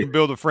maybe we agree. can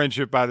build a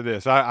friendship out of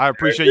this. I I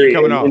appreciate you agree.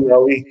 coming And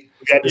on. we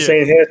got the Yeah.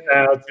 same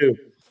hairstyle too.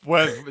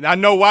 Well, I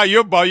know why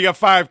you're bald. You got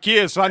 5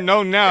 kids, so I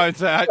know now.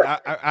 It's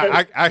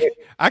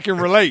I can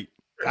relate.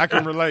 I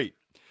can relate.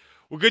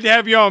 Well, good to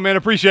have you on, man.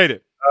 Appreciate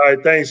it. All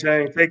right, thanks,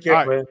 Shane. Take All care,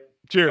 right. man. All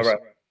Cheers. right.